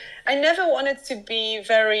I never wanted to be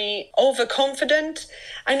very overconfident.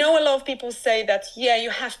 I know a lot of people say that, yeah, you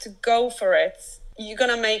have to go for it. You're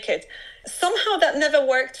going to make it. Somehow that never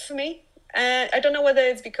worked for me. I don't know whether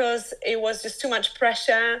it's because it was just too much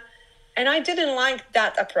pressure. And I didn't like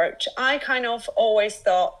that approach. I kind of always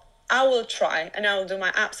thought, I will try and I will do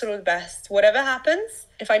my absolute best. Whatever happens,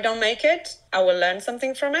 if I don't make it, I will learn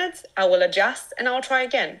something from it. I will adjust and I'll try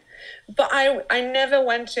again. But I never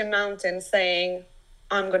went to a mountain saying,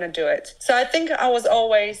 I'm going to do it. So I think I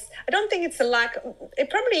don't think it's a lack. It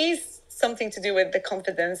probably is something to do with the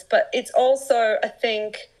confidence, but it's also, I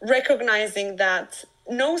think, recognizing that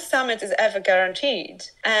no summit is ever guaranteed.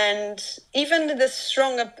 And even the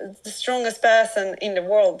strongest person in the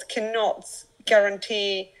world cannot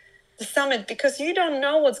guarantee the summit, because you don't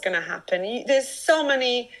know what's going to happen. There's so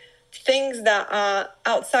many things that are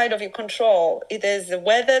outside of your control. There's the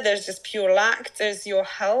weather, there's just pure luck, there's your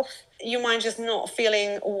health. You might just not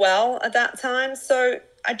feeling well at that time. So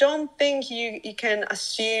I don't think you can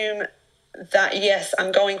assume that, yes,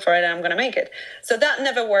 I'm going for it and I'm going to make it. So that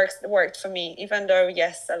never worked for me, even though,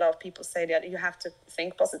 yes, a lot of people say that you have to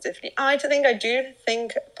think positively. I think I do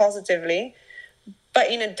think positively, but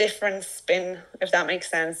in a different spin, if that makes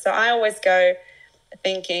sense. So I always go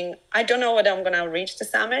thinking, I don't know whether I'm going to reach the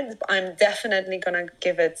summit, but I'm definitely going to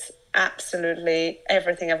give it absolutely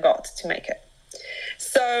everything I've got to make it.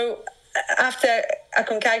 So after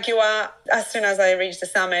Aconcagua, as soon as I reached the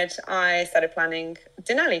summit, I started planning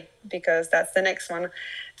Denali, because that's the next one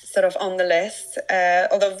sort of on the list.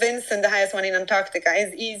 Although Vincent, the highest one in Antarctica,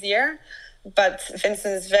 is easier, but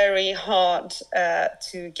Vincent is very hard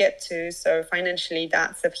to get to. So financially,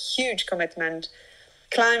 that's a huge commitment.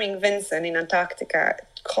 Climbing Vincent in Antarctica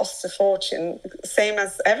costs a fortune, same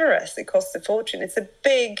as Everest. It costs a fortune. It's a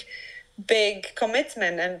big, big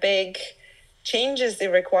commitment and big changes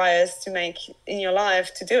it requires to make in your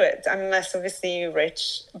life to do it, unless obviously you're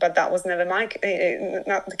rich, but that was never not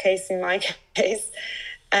the case in my case.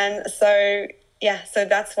 And so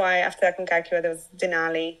that's why after Aconcagua there was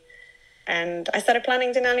Denali, and I started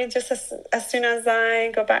planning Denali just as soon as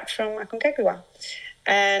I got back from Aconcagua.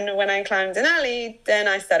 And when I climbed Denali, then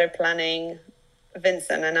I started planning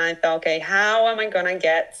Vincent, and I thought, okay, how am I gonna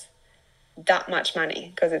get that much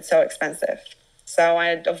money, because it's so expensive? So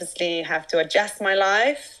I obviously have to adjust my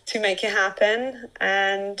life to make it happen.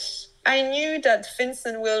 And I knew that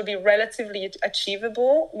Vincent will be relatively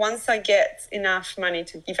achievable once I get enough money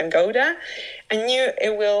to even go there. I knew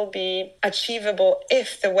it will be achievable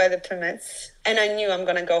if the weather permits. And I knew I'm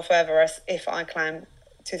going to go for Everest if I climb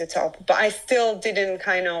to the top. But I still didn't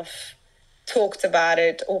kind of talked about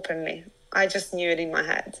it openly. I just knew it in my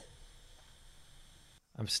head.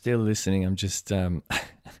 I'm still listening. I'm just...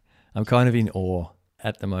 I'm kind of in awe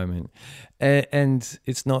at the moment. And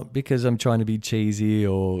it's not because I'm trying to be cheesy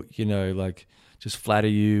or, like just flatter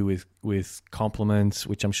you with compliments,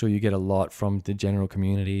 which I'm sure you get a lot from the general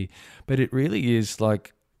community. But it really is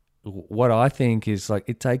like, what I think is like,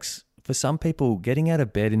 it takes, for some people, getting out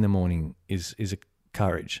of bed in the morning is a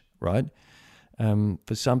courage, right?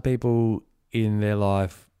 For some people in their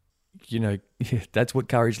life, that's what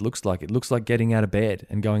courage looks like. It looks like getting out of bed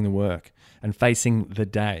and going to work and facing the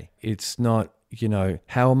day. It's not,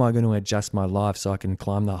 how am I going to adjust my life so I can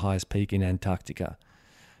climb the highest peak in Antarctica?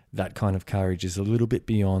 That kind of courage is a little bit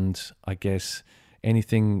beyond, I guess,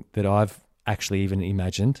 anything that I've actually even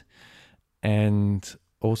imagined. And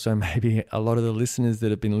also maybe a lot of the listeners that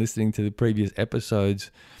have been listening to the previous episodes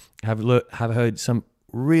have heard some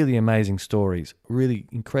really amazing stories, really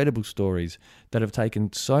incredible stories that have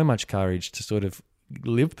taken so much courage to sort of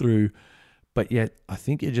live through. But yet I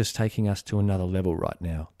think you're just taking us to another level right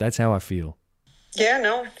now. That's how I feel. Yeah,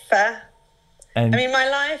 no, fair. And I mean, my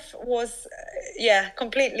life was,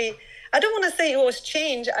 completely, I don't want to say it was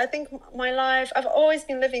changed. I think my life, I've always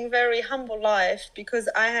been living a very humble life because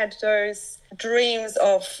I had those dreams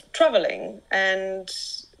of traveling and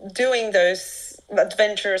doing those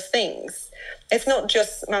adventurous things. It's not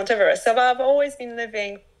just Mount Everest. So I've always been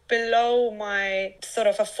living below my sort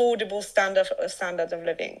of affordable standard of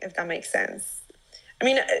living, if that makes sense. I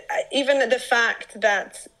mean, even the fact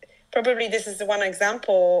that probably this is one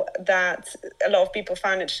example that a lot of people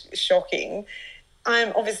find it shocking.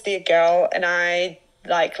 I'm obviously a girl and I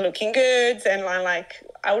like looking good and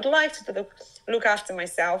I would like to look after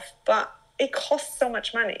myself, but it costs so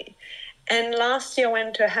much money. And last year I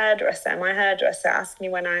went to a hairdresser. My hairdresser asked me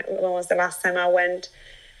when was the last time I went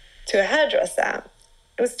to a hairdresser.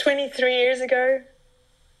 It was 23 years ago.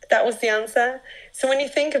 That was the answer. So when you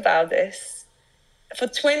think about this, for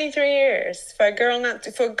 23 years, for a girl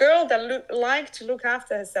that liked to look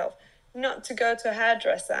after herself, not to go to a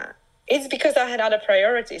hairdresser, it's because I had other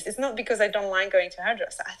priorities. It's not because I don't like going to a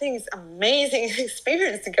hairdresser. I think it's an amazing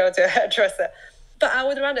experience to go to a hairdresser, but I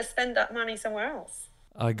would rather spend that money somewhere else.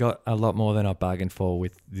 I got a lot more than I bargained for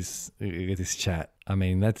with this chat. I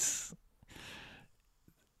mean, that's...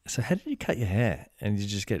 So how did you cut your hair? And you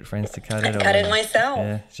just get friends to cut it? I cut it myself.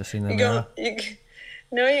 Yeah, just in the mirror?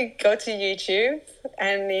 You go to YouTube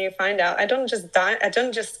and you find out. I don't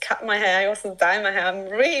just cut my hair. I also dye my hair. I'm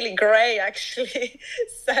really grey, actually.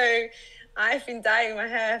 So I've been dyeing my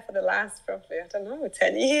hair for the last probably,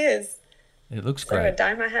 10 years. It looks great. I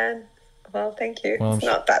dye my hair. Well, thank you. Well, it's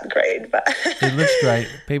not that great, but... It looks great.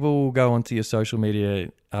 People will go onto your social media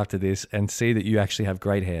after this and see that you actually have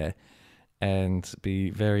great hair and be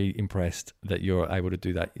very impressed that you're able to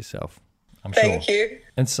do that yourself. I'm sure. Thank you.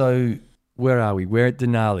 And so, where are we? We're at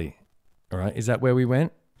Denali, all right? Is that where we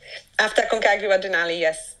went? After Aconcagua, Denali,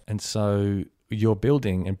 yes. And so you're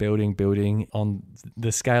building and building on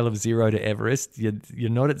the scale of 0 to Everest. You're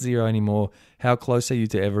not at 0 anymore. How close are you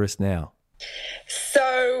to Everest now?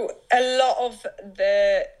 So a lot of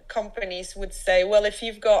the companies would say, well, if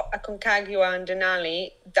you've got Aconcagua and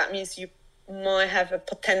Denali, that means you might have a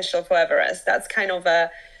potential for Everest. That's kind of a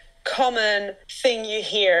common thing you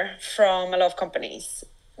hear from a lot of companies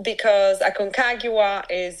because Aconcagua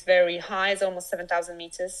is very high. It's almost 7,000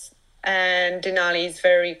 meters. and Denali is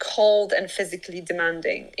very cold and physically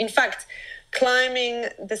demanding. In fact, climbing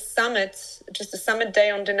the summit, just the summit day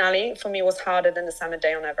on Denali, for me was harder than the summit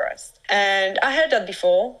day on Everest. And I heard that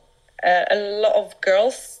before. A lot of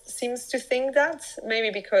girls seems to think that, maybe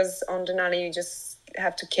because on Denali you just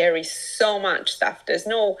have to carry so much stuff. There's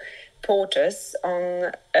no porters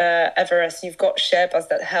on Everest. You've got Sherpas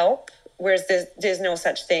that help, whereas there's no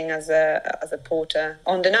such thing as a porter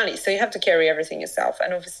on Denali. So you have to carry everything yourself.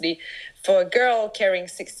 And obviously, for a girl carrying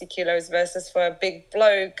 60 kilos versus for a big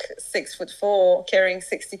bloke, 6'4", carrying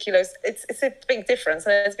 60 kilos, it's a big difference.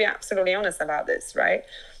 Let's be absolutely honest about this, right?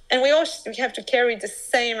 And we have to carry the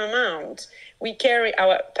same amount. We carry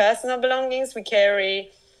our personal belongings, we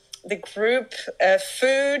carry the group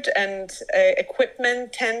food and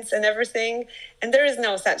equipment, tents and everything. And there is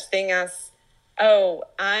no such thing as, oh,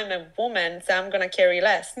 I'm a woman, so I'm going to carry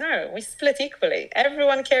less. No, we split equally.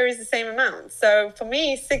 Everyone carries the same amount. So for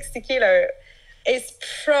me, 60 kilo is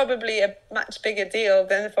probably a much bigger deal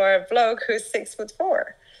than for a bloke who's 6'4".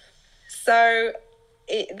 So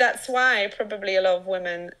that's why probably a lot of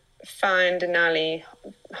women find Denali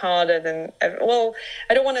harder than well,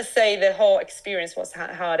 I don't want to say the whole experience was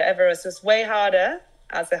harder. Everest was way harder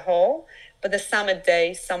as a whole, but the summit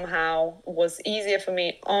day somehow was easier for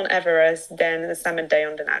me on Everest than the summit day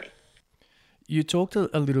on Denali. You talked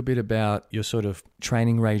a little bit about your sort of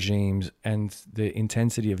training regimes, and the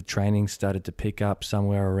intensity of training started to pick up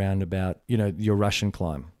somewhere around about, your Russian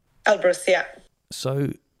climb. Elbrus, yeah.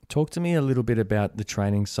 So talk to me a little bit about the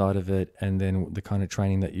training side of it, and then the kind of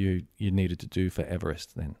training that you needed to do for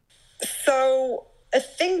Everest then. So I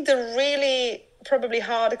think the really probably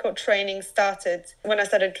hardcore training started when I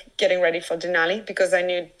started getting ready for Denali, because I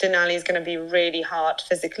knew Denali is going to be really hard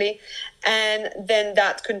physically. And then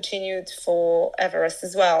that continued for Everest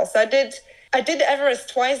as well. So I did Everest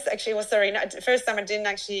twice, actually. The first time I didn't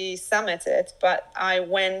actually summit it, but I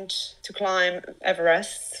went to climb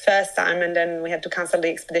Everest first time, and then we had to cancel the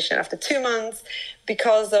expedition after 2 months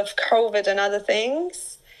because of COVID and other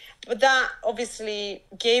things. But that obviously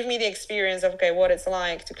gave me the experience of, what it's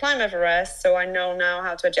like to climb Everest, so I know now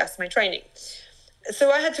how to adjust my training.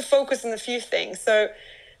 So I had to focus on a few things. So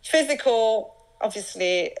physical part,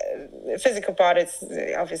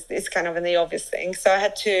 it's kind of the obvious thing. So I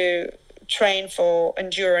had to train for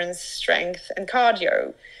endurance, strength, and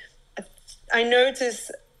cardio. I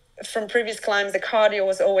noticed from previous climbs, the cardio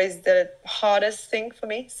was always the hardest thing for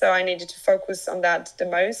me. So I needed to focus on that the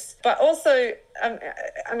most. But also,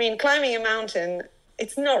 climbing a mountain,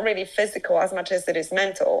 it's not really physical as much as it is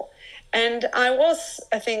mental. And I was,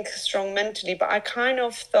 I think, strong mentally, but I kind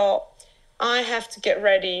of thought I have to get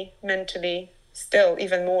ready mentally still,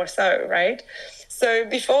 even more so, right? So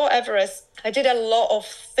before Everest, I did a lot of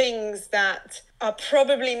things that are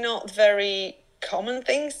probably not very common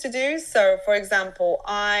things to do. So, for example,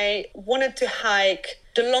 I wanted to hike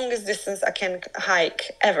the longest distance I can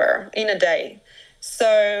hike ever in a day.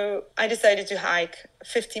 So I decided to hike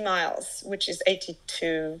 50 miles, which is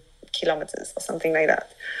 82 kilometers or something like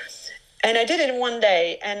that. And I did it in one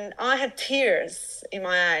day, and I had tears in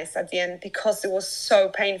my eyes at the end because it was so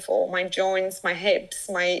painful. My joints, my hips,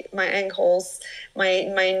 my ankles, my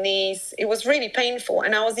knees. It was really painful.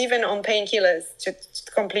 And I was even on painkillers to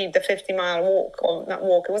complete the 50-mile walk, or not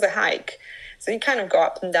walk, it was a hike. So you kind of go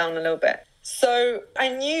up and down a little bit. So I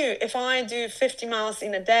knew if I do 50 miles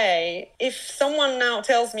in a day, if someone now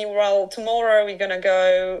tells me, well, tomorrow we're going to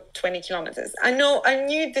go 20 kilometers, I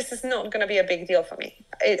knew this is not going to be a big deal for me.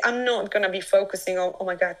 I'm not going to be focusing on, oh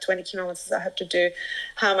my God, 20 kilometers I have to do.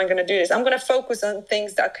 How am I going to do this? I'm going to focus on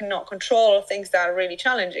things that I cannot control, or things that are really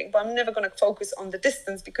challenging. But I'm never going to focus on the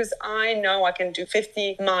distance, because I know I can do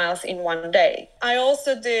 50 miles in one day. I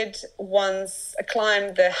also did once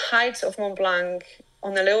climb the height of Mont Blanc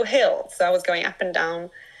on a little hill. So I was going up and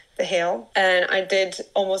down the hill, and I did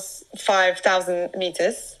almost 5,000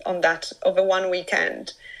 meters on that over one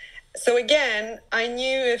weekend. So again, I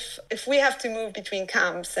knew if we have to move between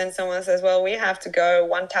camps and someone says, well, we have to go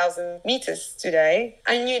 1,000 meters today,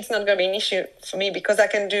 I knew it's not going to be an issue for me, because I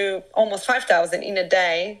can do almost 5,000 in a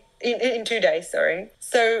day, in 2 days, sorry.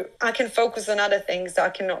 So I can focus on other things that I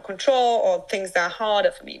cannot control, or things that are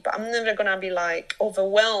harder for me. But I'm never going to be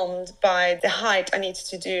overwhelmed by the height I need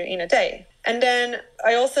to do in a day. And then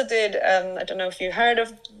I also did, I don't know if you heard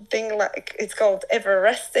of thing it's called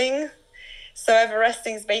Everesting. So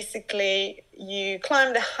Everesting is basically you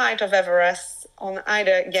climb the height of Everest on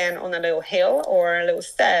either, again, on a little hill or a little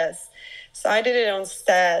stairs. So I did it on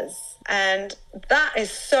stairs, and that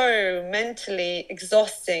is so mentally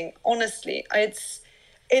exhausting. Honestly, it's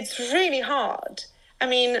really hard. I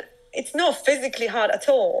mean, it's not physically hard at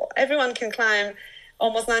all. Everyone can climb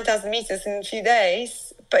almost 9,000 meters in a few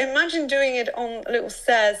days. But imagine doing it on little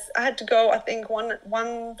stairs. I had to go, I think,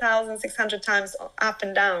 1,600 times up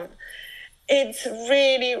and down. It's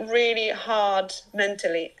really, really hard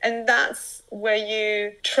mentally. And that's where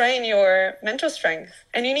you train your mental strength.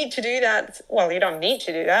 And you need to do that. Well, you don't need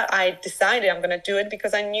to do that. I decided I'm going to do it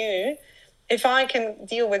because I knew if I can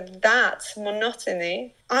deal with that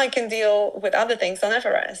monotony, I can deal with other things on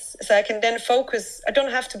Everest. So I can then focus. I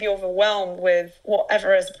don't have to be overwhelmed with what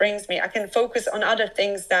Everest brings me. I can focus on other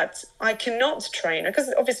things that I cannot train,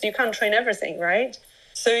 because obviously you can't train everything, right?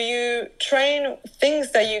 So you train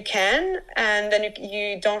things that you can, and then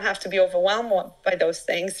you don't have to be overwhelmed by those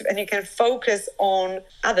things, and you can focus on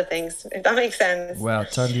other things, if that makes sense. Wow,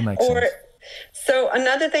 totally makes sense. So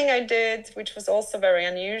another thing I did, which was also very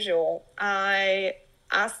unusual, I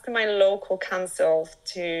asked my local council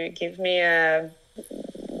to give me a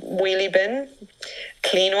wheelie bin,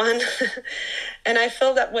 clean one, and I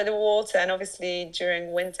filled up with water, and obviously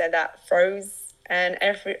during winter that froze. And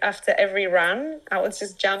after every run, I would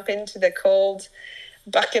just jump into the cold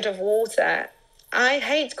bucket of water. I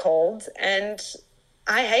hate cold, and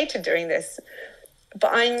I hated doing this.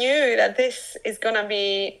 But I knew that this is going to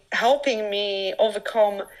be helping me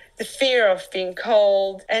overcome the fear of being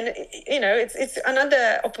cold. And, you know, it's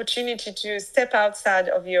another opportunity to step outside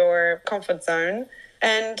of your comfort zone.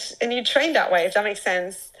 And you train that way, if that makes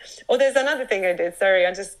sense. Or there's another thing I did. Sorry,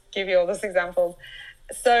 I'll just give you all those examples.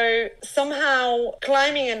 So somehow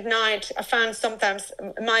climbing at night, I found sometimes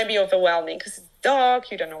might be overwhelming because it's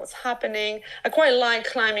dark, you don't know what's happening. I quite like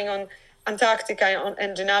climbing on Antarctica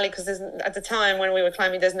and Denali because at the time when we were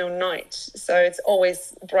climbing, there's no night. So it's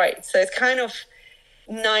always bright. So it's kind of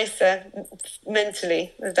nicer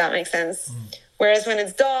mentally, if that makes sense. Whereas when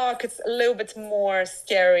it's dark, it's a little bit more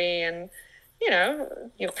scary and, you know,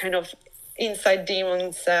 you're kind of inside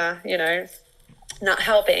demons, not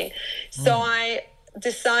helping. So I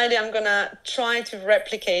decided I'm going to try to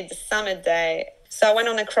replicate the summit day. So I went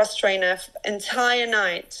on a cross trainer entire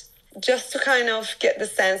night just to kind of get the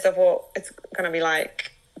sense of what it's going to be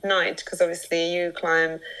like at night, because obviously you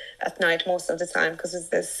climb at night most of the time because it's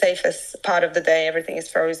the safest part of the day. Everything is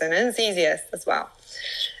frozen and it's easiest as well.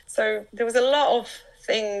 So there was a lot of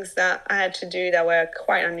things that I had to do that were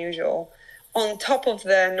quite unusual on top of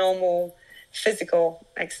the normal physical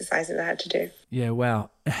exercises I had to do. Yeah, wow.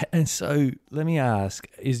 And so let me ask,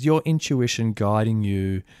 is your intuition guiding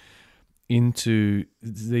you into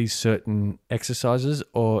these certain exercises,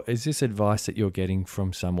 or is this advice that you're getting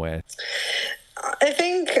from somewhere? I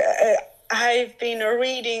think I've been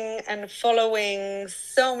reading and following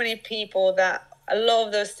so many people that a lot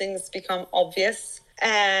of those things become obvious.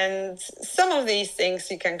 And some of these things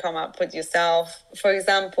you can come up with yourself. For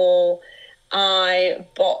example, I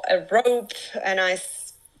bought a rope and I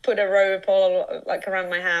put a rope all like around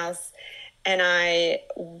my house, and I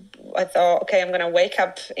thought, okay, I'm going to wake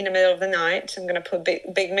up in the middle of the night. I'm going to put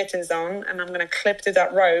big mittens on, and I'm going to clip to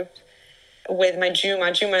that rope with my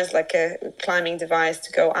Juma. Juma is like a climbing device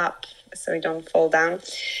to go up so you don't fall down.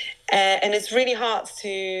 And it's really hard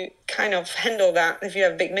to kind of handle that if you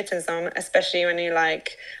have big mittens on, especially when you're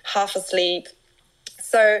like half asleep.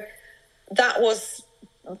 So that was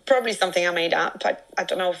probably something I made up. I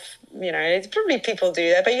don't know if, it's probably people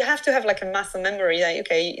do that, but you have to have like a muscle memory that,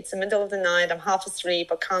 okay, it's the middle of the night, I'm half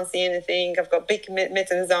asleep, I can't see anything, I've got big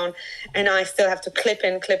mittens on, and I still have to clip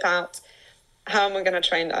in, clip out. How am I going to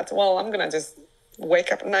train that? Well, I'm going to just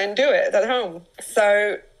wake up at night and do it at home.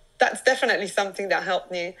 So that's definitely something that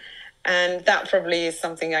helped me. And that probably is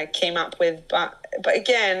something I came up with. But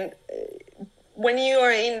again, when you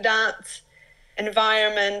are in that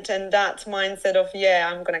environment and that mindset of,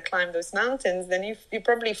 I'm going to climb those mountains, then you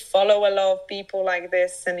probably follow a lot of people like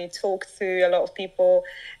this, and you talk to a lot of people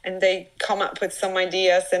and they come up with some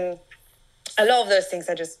ideas, and a lot of those things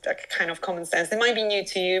are just like kind of common sense. They might be new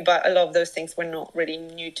to you, but a lot of those things were not really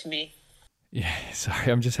new to me. Yeah,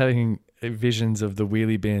 sorry, I'm just having visions of the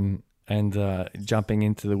wheelie bin and jumping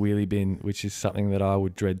into the wheelie bin, which is something that I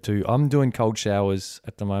would dread too. I'm doing cold showers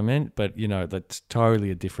at the moment, but that's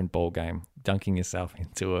totally a different ball game, dunking yourself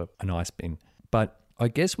into an ice bin. But I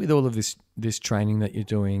guess with all of this training that you're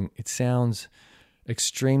doing, it sounds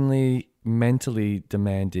extremely mentally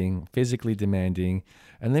demanding, physically demanding.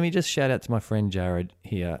 And let me just shout out to my friend Jared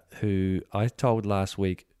here, who I told last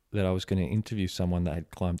week that I was going to interview someone that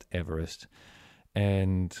had climbed Everest.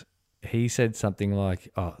 And he said something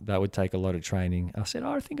like, oh, that would take a lot of training. I said,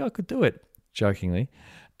 I think I could do it, jokingly.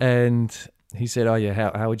 And he said, oh yeah,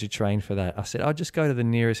 how would you train for that? I said, I'd just go to the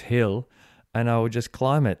nearest hill and I would just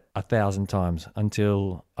climb it 1,000 times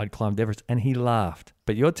until I'd climbed Everest. And he laughed.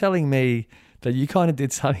 But you're telling me that you kind of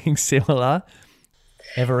did something similar.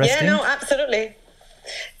 Everesting? no, absolutely.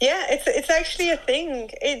 Yeah, it's actually a thing.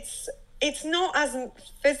 It's not as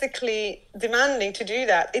physically demanding to do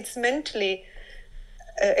that. It's mentally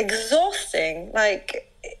exhausting.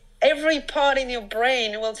 Like every part in your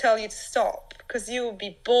brain will tell you to stop because you will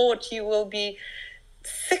be bored, you will be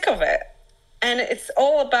sick of it. And it's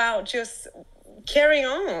all about just carrying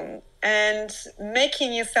on and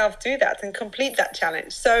making yourself do that and complete that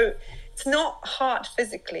challenge. So it's not hard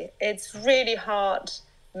physically, it's really hard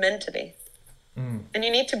mentally. And you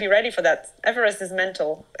need to be ready for that. Everest is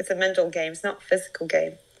mental. It's a mental game. It's not a physical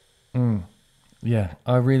game. Yeah,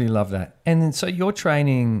 I really love that. And then, so your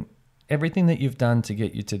training, everything that you've done to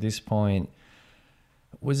get you to this point,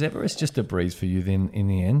 was Everest just a breeze for you then in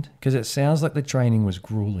the end? Because it sounds like the training was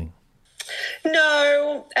grueling.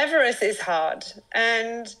 No, Everest is hard.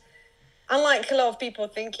 And unlike a lot of people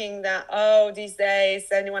thinking that, these days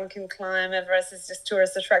anyone can climb Everest, is just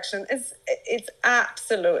tourist attraction, it's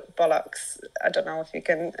absolute bollocks. I don't know if you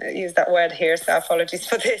can use that word here, so apologies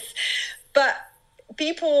for this. But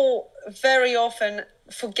people very often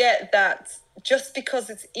forget that just because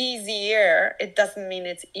it's easier, it doesn't mean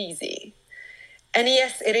it's easy. And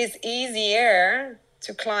yes, it is easier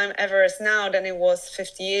to climb Everest now than it was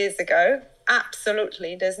 50 years ago.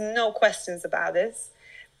 Absolutely. There's no questions about this.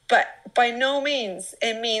 But by no means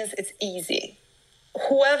it means it's easy.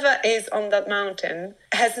 Whoever is on that mountain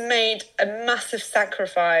has made a massive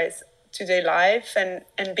sacrifice to their life, and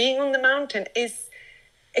being on the mountain is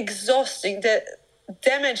exhausting. The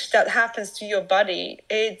damage that happens to your body,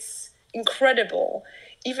 it's incredible.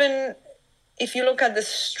 Even if you look at the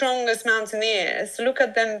strongest mountaineers, look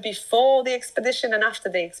at them before the expedition and after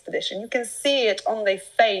the expedition. You can see it on their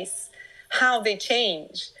face, how they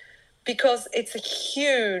change, because it's a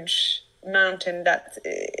huge mountain that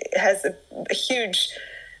has a huge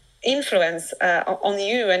influence on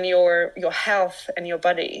you and your health and your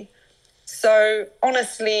body. So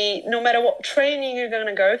honestly, no matter what training you're going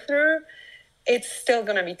to go through, it's still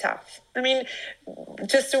going to be tough. I mean,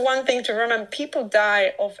 just one thing to remember, people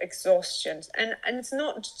die of exhaustion. And it's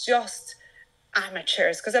not just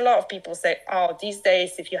amateurs, because a lot of people say, these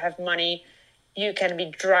days, if you have money, you can be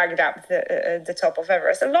dragged up the top of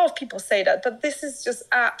Everest. A lot of people say that, but this is just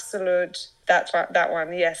absolute, that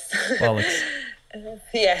one, yes. Bollocks.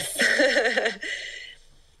 Yes.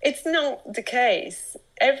 It's not the case.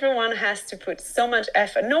 Everyone has to put so much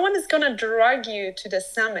effort. No one is going to drag you to the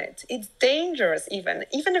summit. It's dangerous even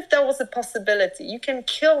if there was a possibility. You can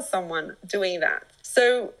kill someone doing that.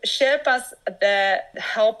 So Sherpas, they're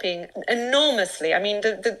helping enormously. I mean,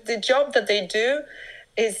 the job that they do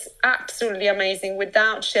is absolutely amazing.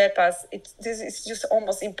 Without Sherpas, it's just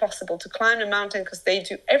almost impossible to climb the mountain, because they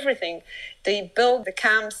do everything. They build the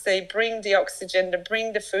camps, they bring the oxygen, they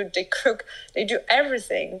bring the food, they cook, they do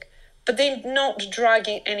everything. But they're not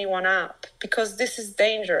dragging anyone up, because this is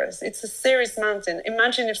dangerous. It's a serious mountain.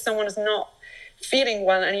 Imagine if someone is not feeling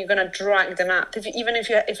well and you're going to drag them up.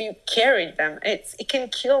 If you carried them, it can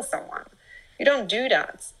kill someone. You don't do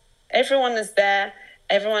that. Everyone is there.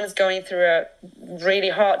 Everyone is going through a really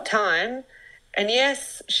hard time. And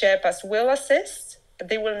yes, Sherpas will assist, but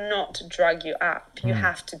they will not drag you up. You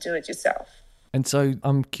have to do it yourself. And so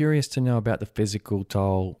I'm curious to know about the physical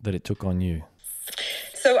toll that it took on you.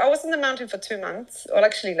 So I was on the mountain for 2 months, or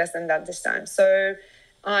actually less than that this time. So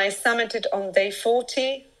I summited on day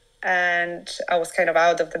 40, and I was kind of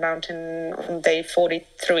out of the mountain on day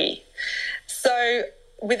 43. So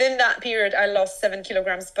within that period, I lost 7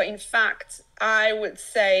 kilograms. But in fact, I would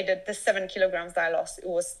say that the 7 kilograms that I lost, it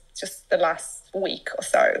was just the last week or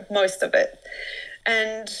so, most of it.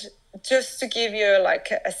 And just to give you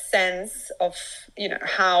like a sense of,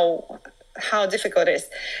 how difficult it is.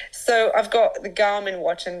 So I've got the Garmin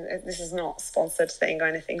watch, and this is not a sponsored thing or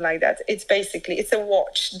anything like that. It's a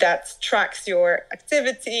watch that tracks your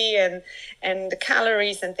activity and the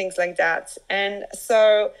calories and things like that. And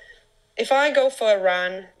so if I go for a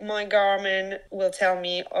run, my Garmin will tell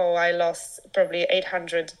me, I lost probably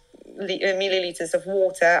 800 milliliters of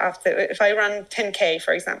water if I run 10K,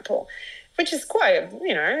 for example, which is quite,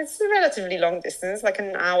 it's a relatively long distance, like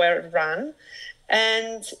an hour run.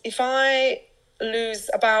 And if I lose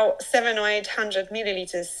about 700 or 800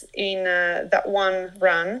 milliliters in that one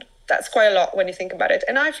run, that's quite a lot when you think about it.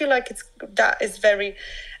 And I feel like that is very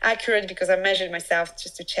accurate, because I measured myself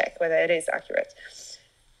just to check whether it is accurate.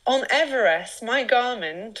 On Everest, my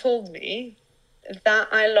Garmin told me that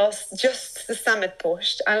I lost, just the summit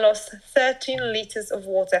push, I lost 13 liters of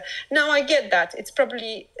water. Now I get that. It's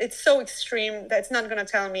so extreme that it's not going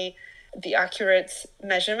to tell me the accurate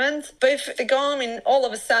measurement. But if the Garmin all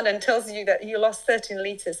of a sudden tells you that you lost 13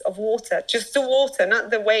 liters of water, just the water, not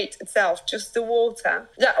the weight itself, just the water,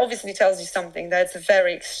 that obviously tells you something that's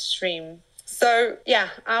very extreme. So yeah,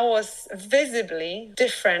 I was visibly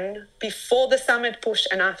different before the summit push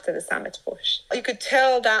and after the summit push. You could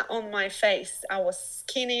tell that on my face. I was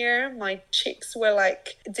skinnier, my cheeks were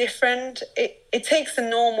like different. It takes a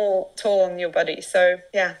normal toll on your body. So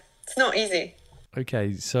yeah, it's not easy.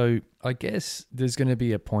 Okay, so I guess there's going to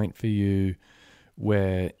be a point for you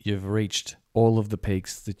where you've reached all of the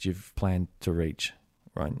peaks that you've planned to reach,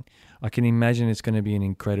 right? I can imagine it's going to be an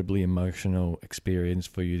incredibly emotional experience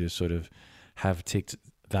for you to sort of have ticked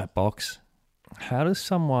that box. How does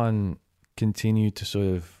someone continue to sort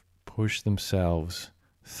of push themselves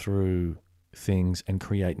through things and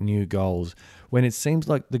create new goals when it seems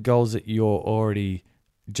like the goals that you're already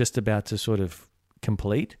just about to sort of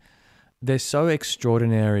complete, they're so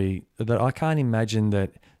extraordinary that I can't imagine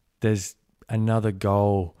that there's another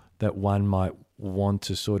goal that one might want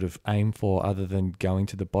to sort of aim for other than going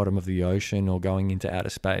to the bottom of the ocean or going into outer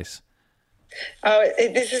space?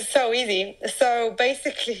 This is so easy. So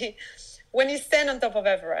basically, when you stand on top of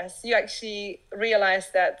Everest, you actually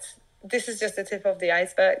realize that this is just the tip of the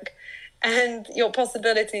iceberg. And your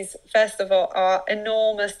possibilities, first of all, are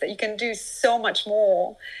enormous, that you can do so much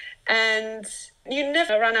more. And you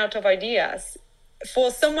never run out of ideas.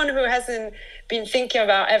 For someone who hasn't been thinking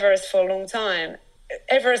about Everest for a long time,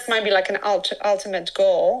 Everest might be like an ultimate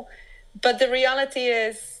goal. But the reality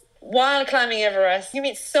is, while climbing Everest, you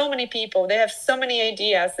meet so many people, they have so many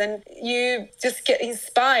ideas, and you just get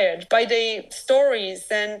inspired by their stories,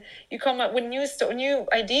 and you come up with new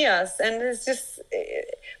ideas, and there's just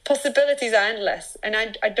possibilities are endless. And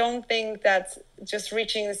I don't think that just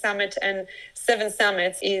reaching the summit and 7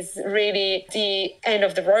 summits is really the end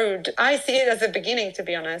of the road. I see it as a beginning, to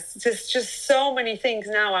be honest. There's just so many things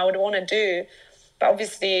now I would want to do. But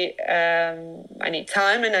obviously, I need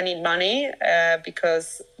time and I need money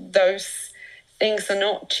because those things are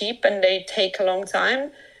not cheap and they take a long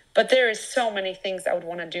time. But there is so many things I would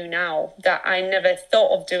want to do now that I never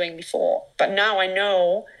thought of doing before. But now I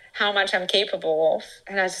know how much I'm capable of,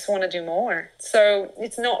 and I just want to do more. So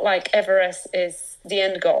it's not like Everest is the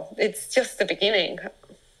end goal. It's just the beginning.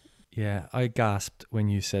 Yeah, I gasped when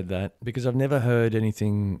you said that because I've never heard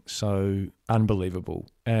anything so unbelievable.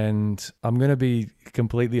 And I'm going to be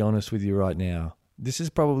completely honest with you right now. This has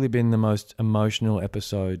probably been the most emotional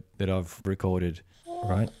episode that I've recorded,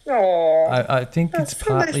 right? Aww, I think it's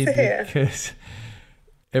so nice partly to hear. because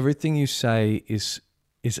everything you say is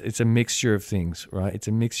it's a mixture of things, right? It's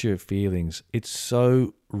a mixture of feelings. It's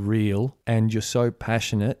so real and you're so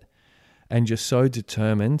passionate and you're so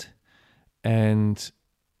determined, and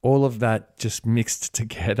all of that just mixed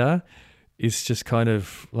together is just kind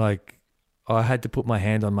of like, I had to put my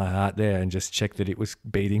hand on my heart there and just check that it was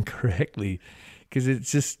beating correctly, because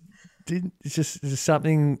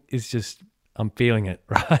I'm feeling it,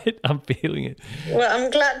 right? I'm feeling it. Well,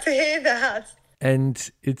 I'm glad to hear that.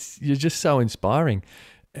 And you're just so inspiring.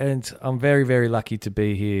 And I'm very, very lucky to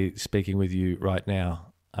be here speaking with you right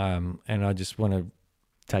now. And I just want to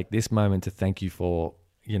take this moment to thank you for,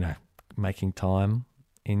 making time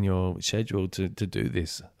in your schedule to do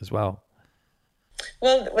this as well.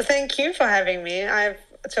 Well, thank you for having me. I've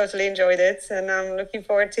totally enjoyed it, and I'm looking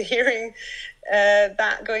forward to hearing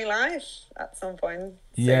that going live at some point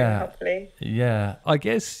soon, hopefully. Yeah. I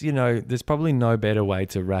guess, there's probably no better way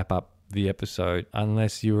to wrap up the episode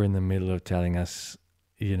unless you were in the middle of telling us,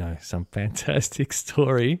 some fantastic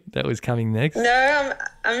story that was coming next. No,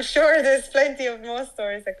 I'm sure there's plenty of more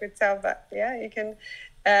stories I could tell, but yeah, you can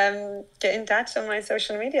get in touch on my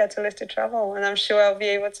social media to Live to Travel, and I'm sure I'll be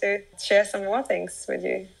able to share some more things with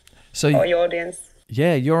you or your audience.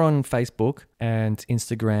 Yeah, you're on Facebook and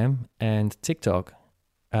Instagram and TikTok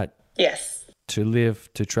at To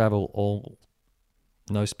Live to Travel, all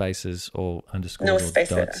no spaces or underscores or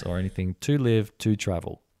dots or anything. To Live to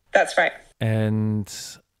Travel. That's right. And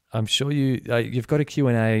I'm sure you've got a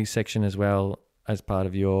Q&A section as well as part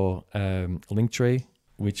of your link tree,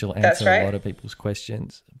 which will answer a lot of people's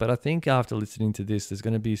questions. But I think after listening to this, there's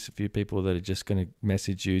going to be a few people that are just going to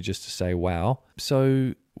message you just to say, wow.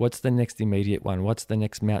 So what's the next immediate one? What's the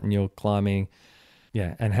next mountain you're climbing?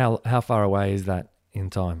 Yeah. And how far away is that in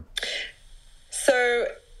time? So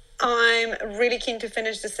I'm really keen to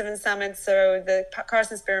finish the 7 summits. So the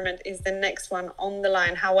Carson Experiment is the next one on the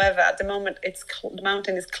line. However, at the moment, the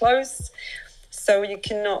mountain is closed, so you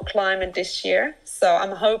cannot climb it this year. So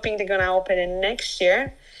I'm hoping they're going to open it next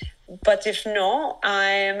year. But if not,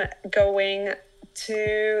 I'm going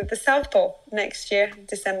to the South Pole next year,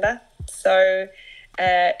 December. So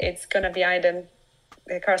it's going to be either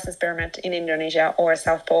the Carson Experiment in Indonesia or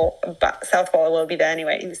South Pole, but South Pole will be there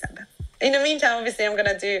anyway in December. In the meantime, obviously, I'm going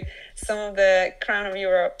to do some of the Crown of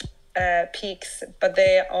Europe peaks, but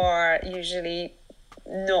they are usually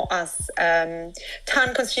not as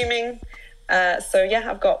time-consuming. So yeah,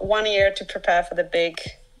 I've got 1 year to prepare for the big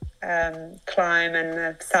climb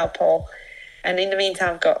and South Pole. And in the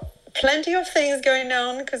meantime, I've got plenty of things going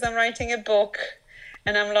on because I'm writing a book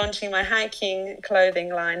and I'm launching my hiking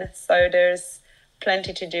clothing line. So there's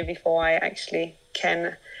plenty to do before I actually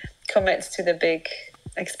can commit to the big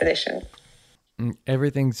expedition.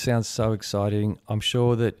 Everything sounds so exciting. I'm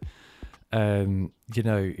sure that,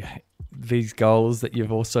 these goals that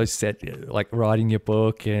you've also set, like writing your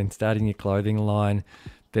book and starting your clothing line,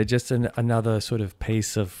 they're just another sort of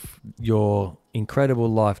piece of your incredible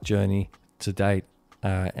life journey to date.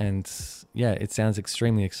 And yeah, it sounds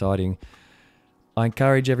extremely exciting. I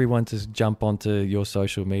encourage everyone to jump onto your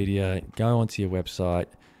social media, go onto your website.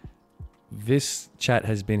 This chat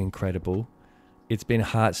has been incredible. It's been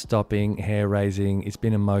heart-stopping, hair-raising. It's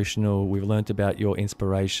been emotional. We've learned about your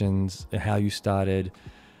inspirations, how you started.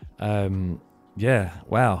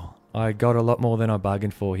 Wow. I got a lot more than I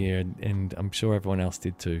bargained for here, and I'm sure everyone else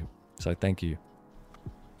did too. So thank you.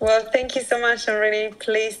 Well, thank you so much. I'm really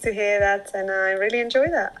pleased to hear that, and I really enjoy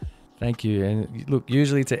that. Thank you. And look,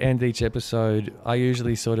 usually to end each episode, I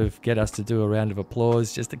usually sort of get us to do a round of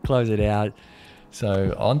applause just to close it out.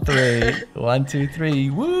 So on 3, 1, 2, 3,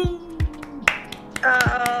 woo!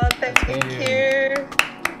 Oh, thank you.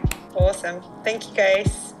 Awesome. Thank you,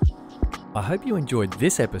 guys. I hope you enjoyed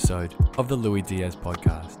this episode of the Louis Diaz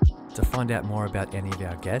podcast. To find out more about any of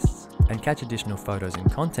our guests and catch additional photos and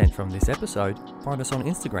content from this episode, find us on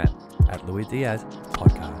Instagram at Louis Diaz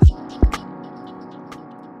Podcast.